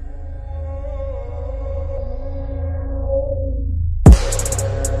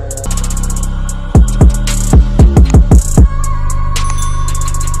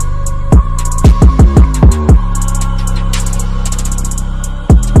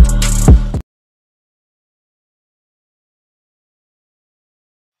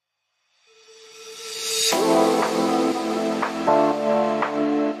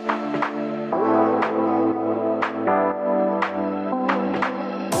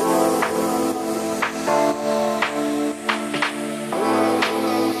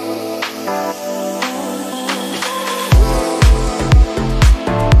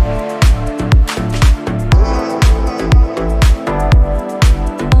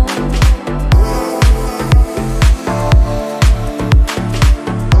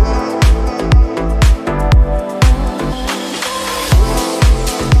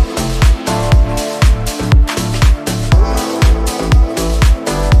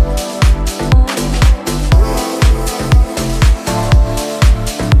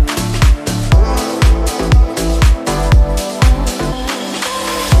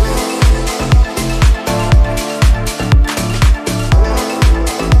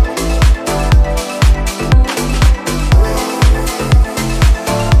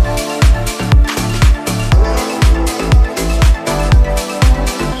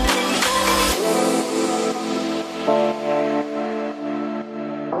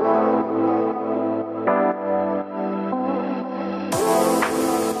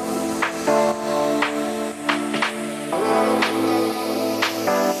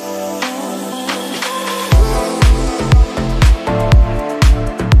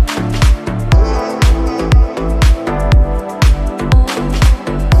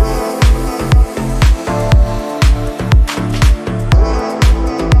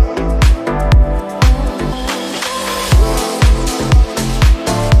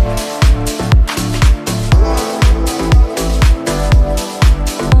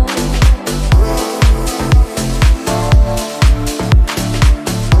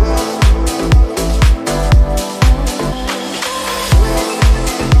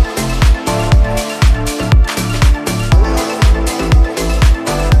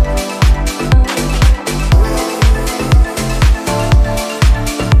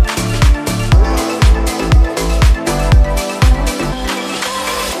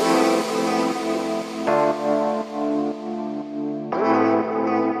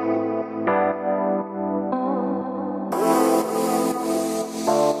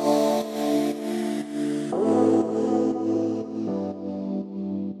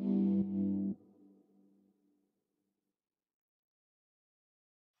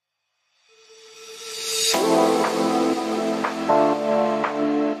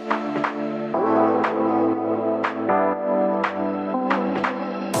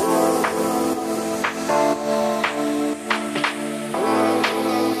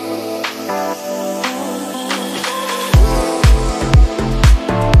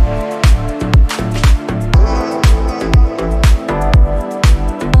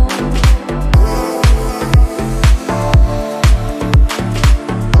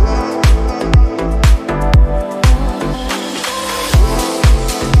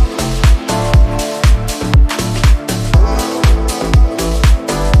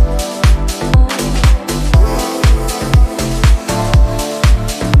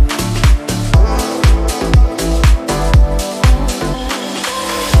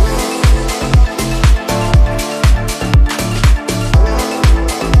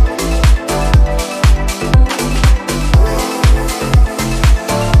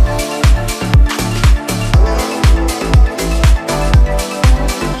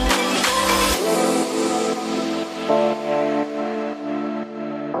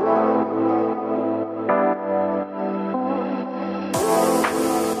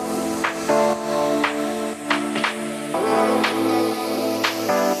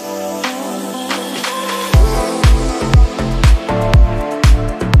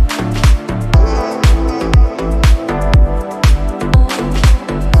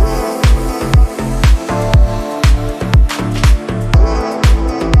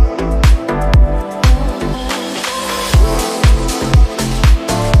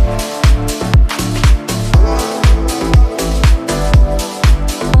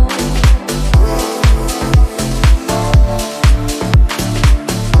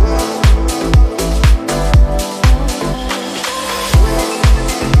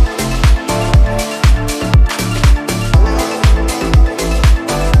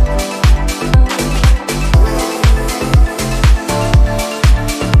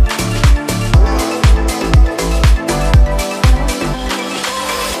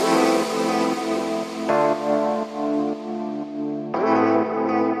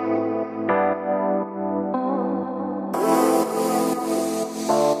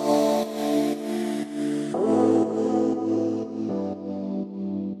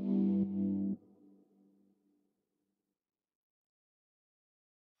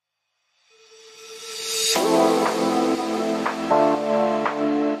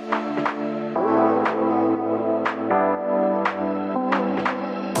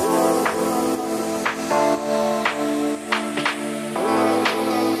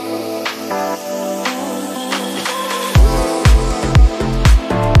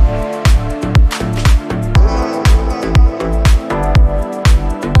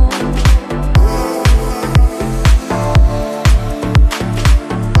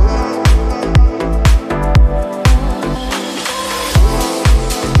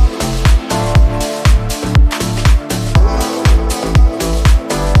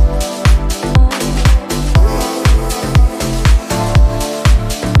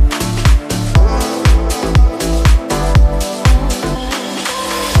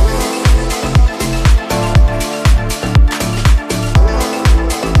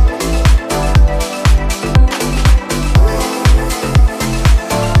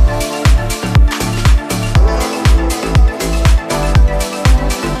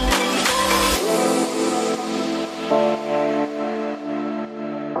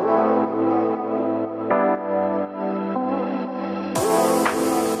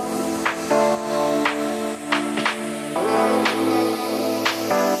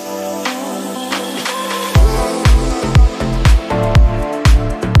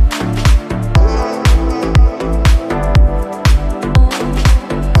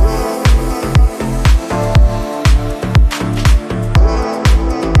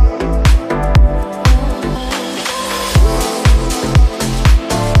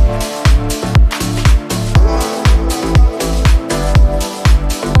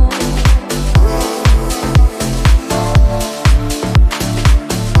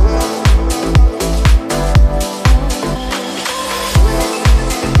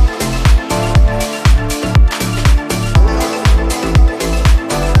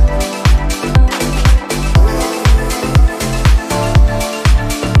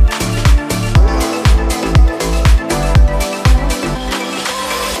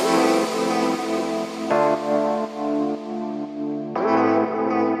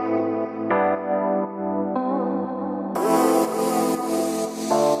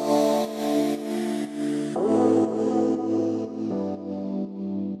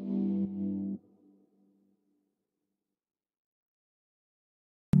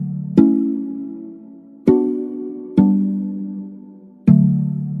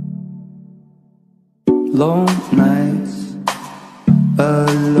 long nights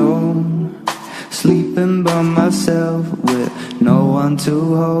alone, sleeping by myself with no one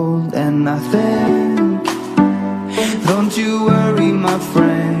to hold. And I think, don't you worry my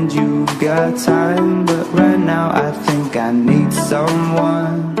friend, you've got time. But right now I think I need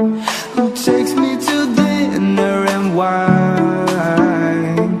someone who takes me to dinner and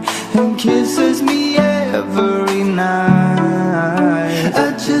wine and kisses me every night.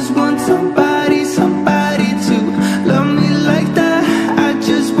 I just want somebody, somebody to love me like that. I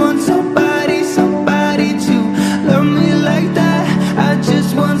just want somebody, somebody to love me like that. I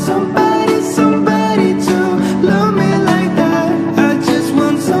just want somebody, somebody to love me like that. I just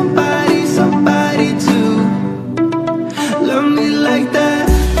want somebody, somebody to love me like that.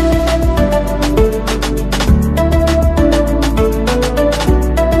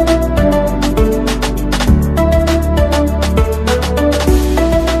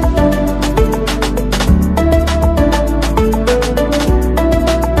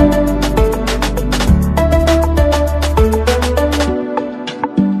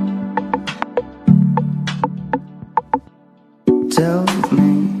 Tell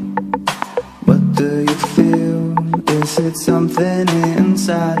me, what do you feel? Is it something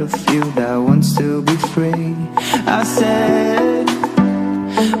inside of you that wants to be free? I said,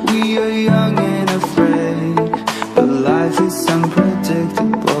 we are young and afraid, but life is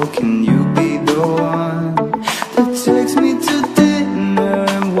unpredictable. Can you be the one that takes me to dinner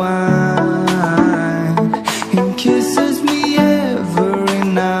and wine and kisses me every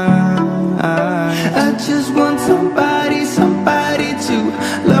night? I just want somebody, somebody to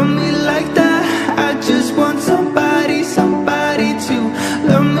love me like that. I just want somebody, somebody to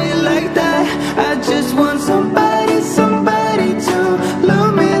love me like that. I just want somebody, somebody to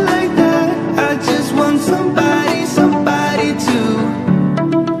love me like that. I just want somebody, somebody to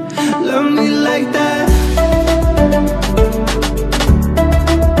love me like that.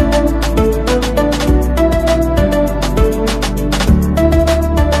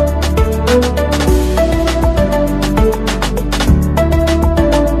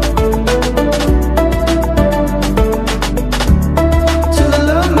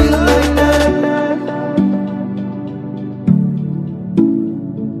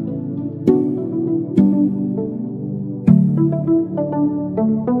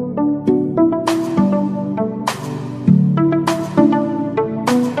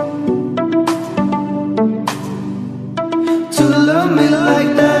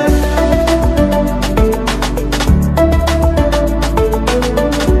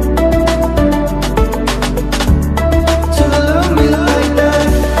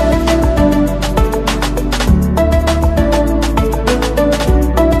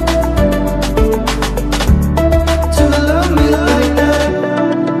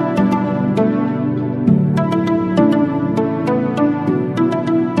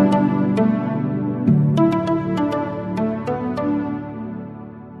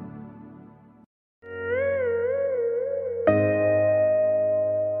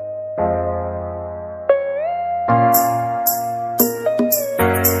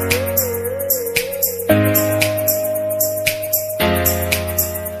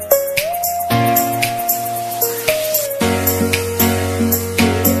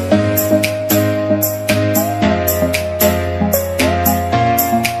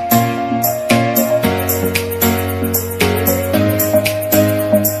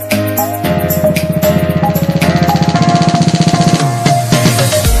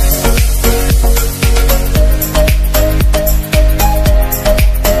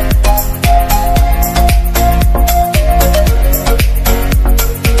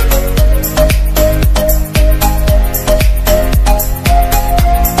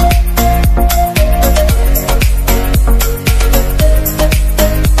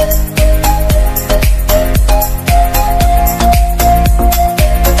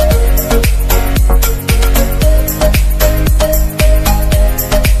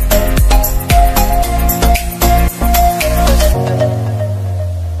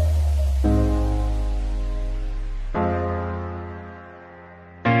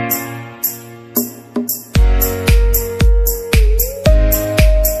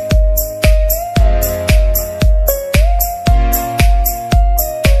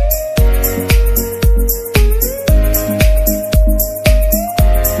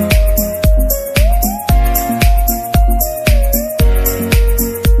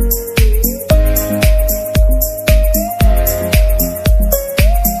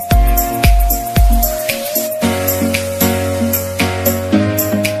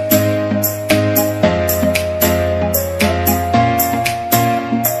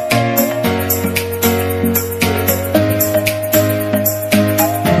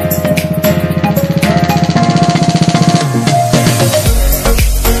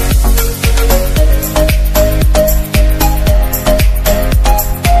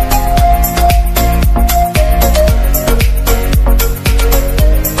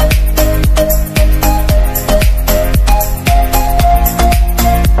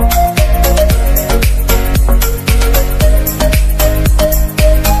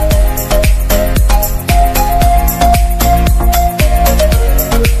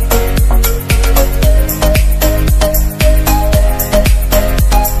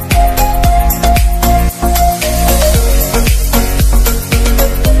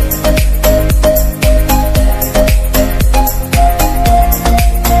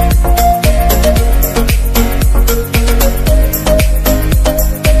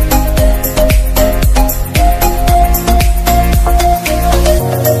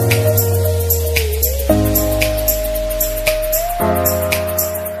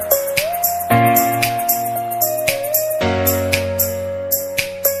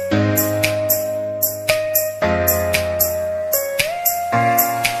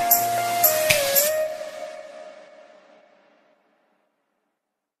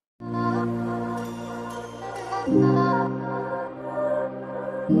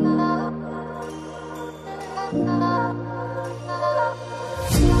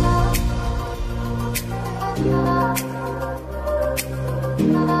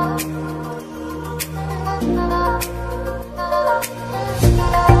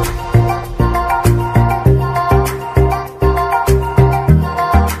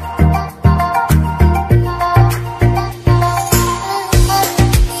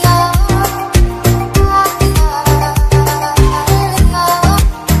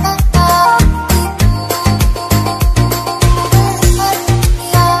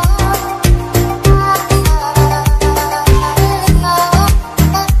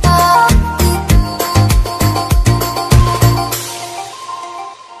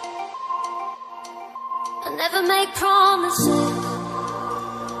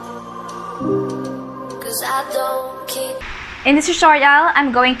 'cause I don't keep. In this tutorial,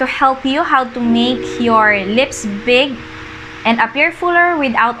 I'm going to help you how to make your lips big and appear fuller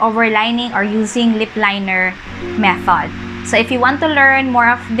without overlining or using lip liner method. So if you want to learn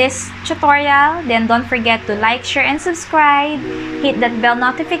more of this tutorial, then don't forget to like, share, and subscribe. Hit that bell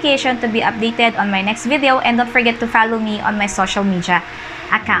notification to be updated on my next video, and don't forget to follow me on my social media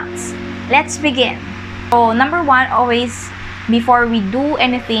accounts. Let's begin. So number one, always before we do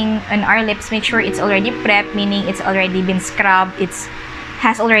anything on our lips, make sure it's already prepped, meaning it's already been scrubbed,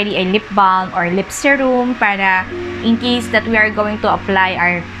 has already a lip balm or lip serum para in case that we are going to apply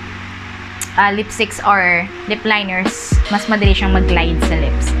our lipsticks or lip liners, mas madali siyang mag-glide sa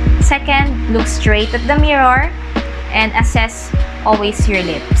lips. Second, look straight at the mirror and assess always your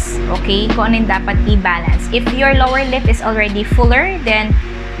lips. Okay? Kung ano yung dapat i-balance. If your lower lip is already fuller, then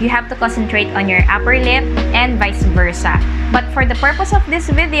you have to concentrate on your upper lip and vice versa. But for the purpose of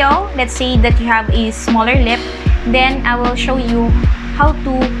this video, let's say that you have a smaller lip, then I will show you how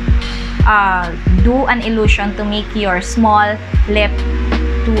to do an illusion to make your small lip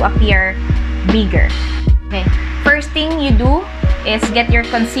to appear bigger. Okay, first thing you do is get your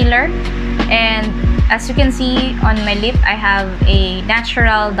concealer, and as you can see on my lip, I have a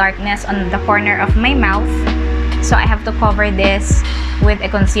natural darkness on the corner of my mouth, so I have to cover this with a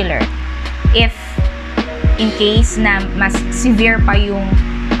concealer. If in case na mas severe pa yung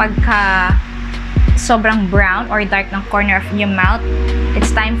pagka sobrang brown or dark ng corner of your mouth,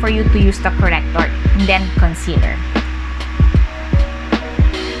 it's time for you to use the corrector and then concealer.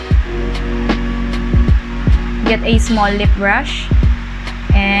 Get a small lip brush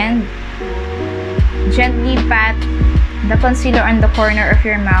and gently pat the concealer on the corner of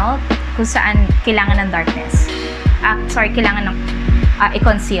your mouth kung saan kailangan ng darkness. Kailangan ng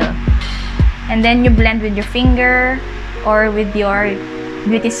i-conceal. And then you blend with your finger or with your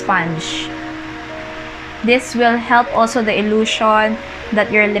beauty sponge. This will help also the illusion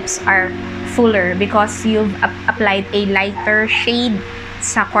that your lips are fuller because you've applied a lighter shade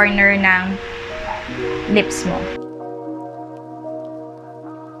sa corner ng lips mo.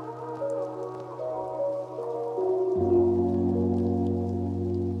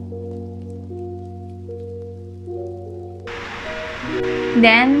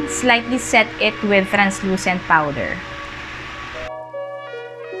 Then, slightly set it with translucent powder.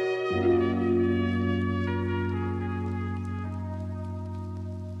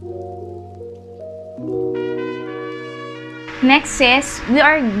 Next is, we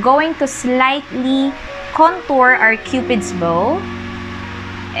are going to slightly contour our Cupid's bow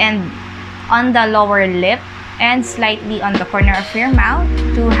and on the lower lip and slightly on the corner of your mouth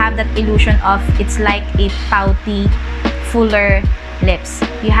to have that illusion of it's like a pouty, fuller lips.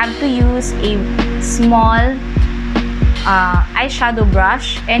 You have to use a small eyeshadow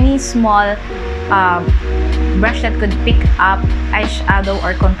brush, any small brush that could pick up eyeshadow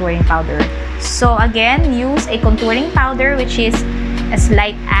or contouring powder. So again, use a contouring powder which is a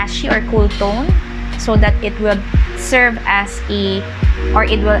slight ashy or cool tone so that it will serve as it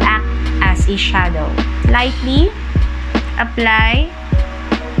will act as a shadow. Lightly apply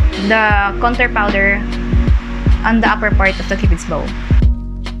the contour powder on the upper part of the Cupid's bow.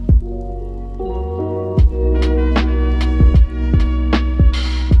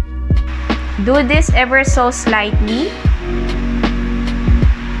 Do this ever so slightly.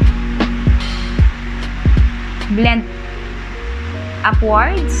 Blend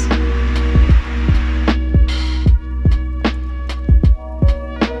upwards.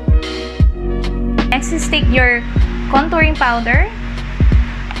 Next is take your contouring powder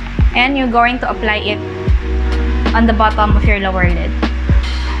and you're going to apply it on the bottom of your lower lid.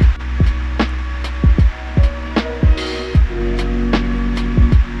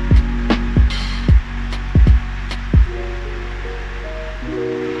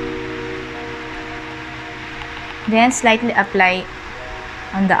 Then slightly apply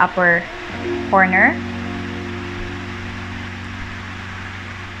on the upper corner.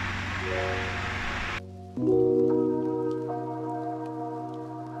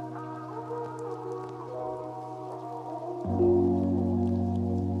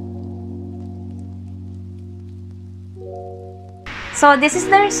 So this is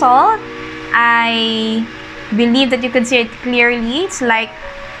the result. I believe that you can see it clearly. It's like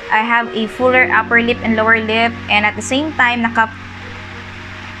I have a fuller upper lip and lower lip, and at the same time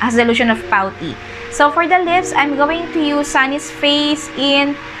has the illusion of pouty. So for the lips, I'm going to use Sunny's Face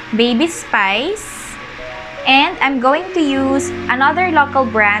in Baby Spice, and I'm going to use another local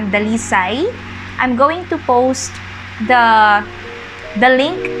brand, Dalisay. I'm going to post the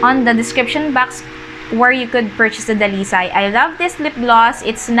link on the description box where you could purchase the Dalisay. I love this lip gloss.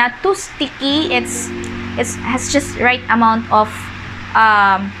 It's not too sticky. It's It has just right amount of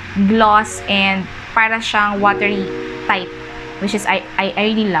gloss and para siyang watery type, which is I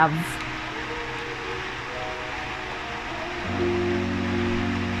really love.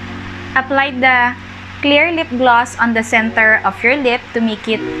 Apply the clear lip gloss on the center of your lip to make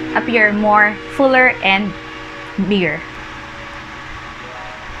it appear more fuller and bigger.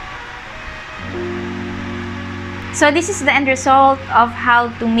 So this is the end result of how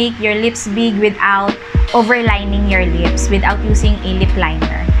to make your lips big without overlining your lips, without using a lip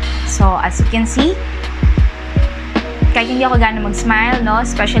liner. So as you can see, kahit hindi ako gano'n mag-smile, no?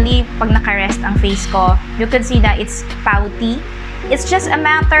 Especially pag naka-rest ang face ko, you can see that it's pouty. It's just a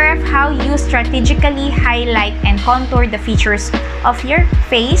matter of how you strategically highlight and contour the features of your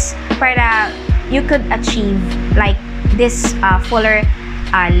face para you could achieve like this fuller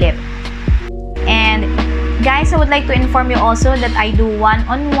lip. And guys, I would like to inform you also that I do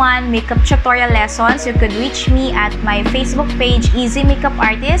one-on-one makeup tutorial lessons. You could reach me at my Facebook page, Easy Makeup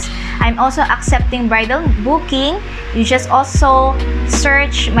Artist. I'm also accepting bridal booking. You just also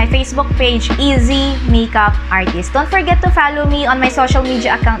search my Facebook page, Easy Makeup Artist. Don't forget to follow me on my social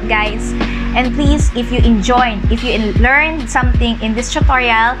media account, guys. And please, if you enjoyed, if you learned something in this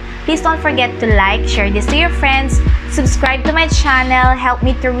tutorial, please don't forget to like, share this to your friends, subscribe to my channel, help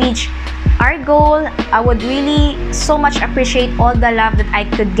me to reach our goal. I would really so much appreciate all the love that I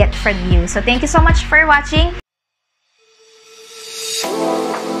could get from you. So thank you so much for watching.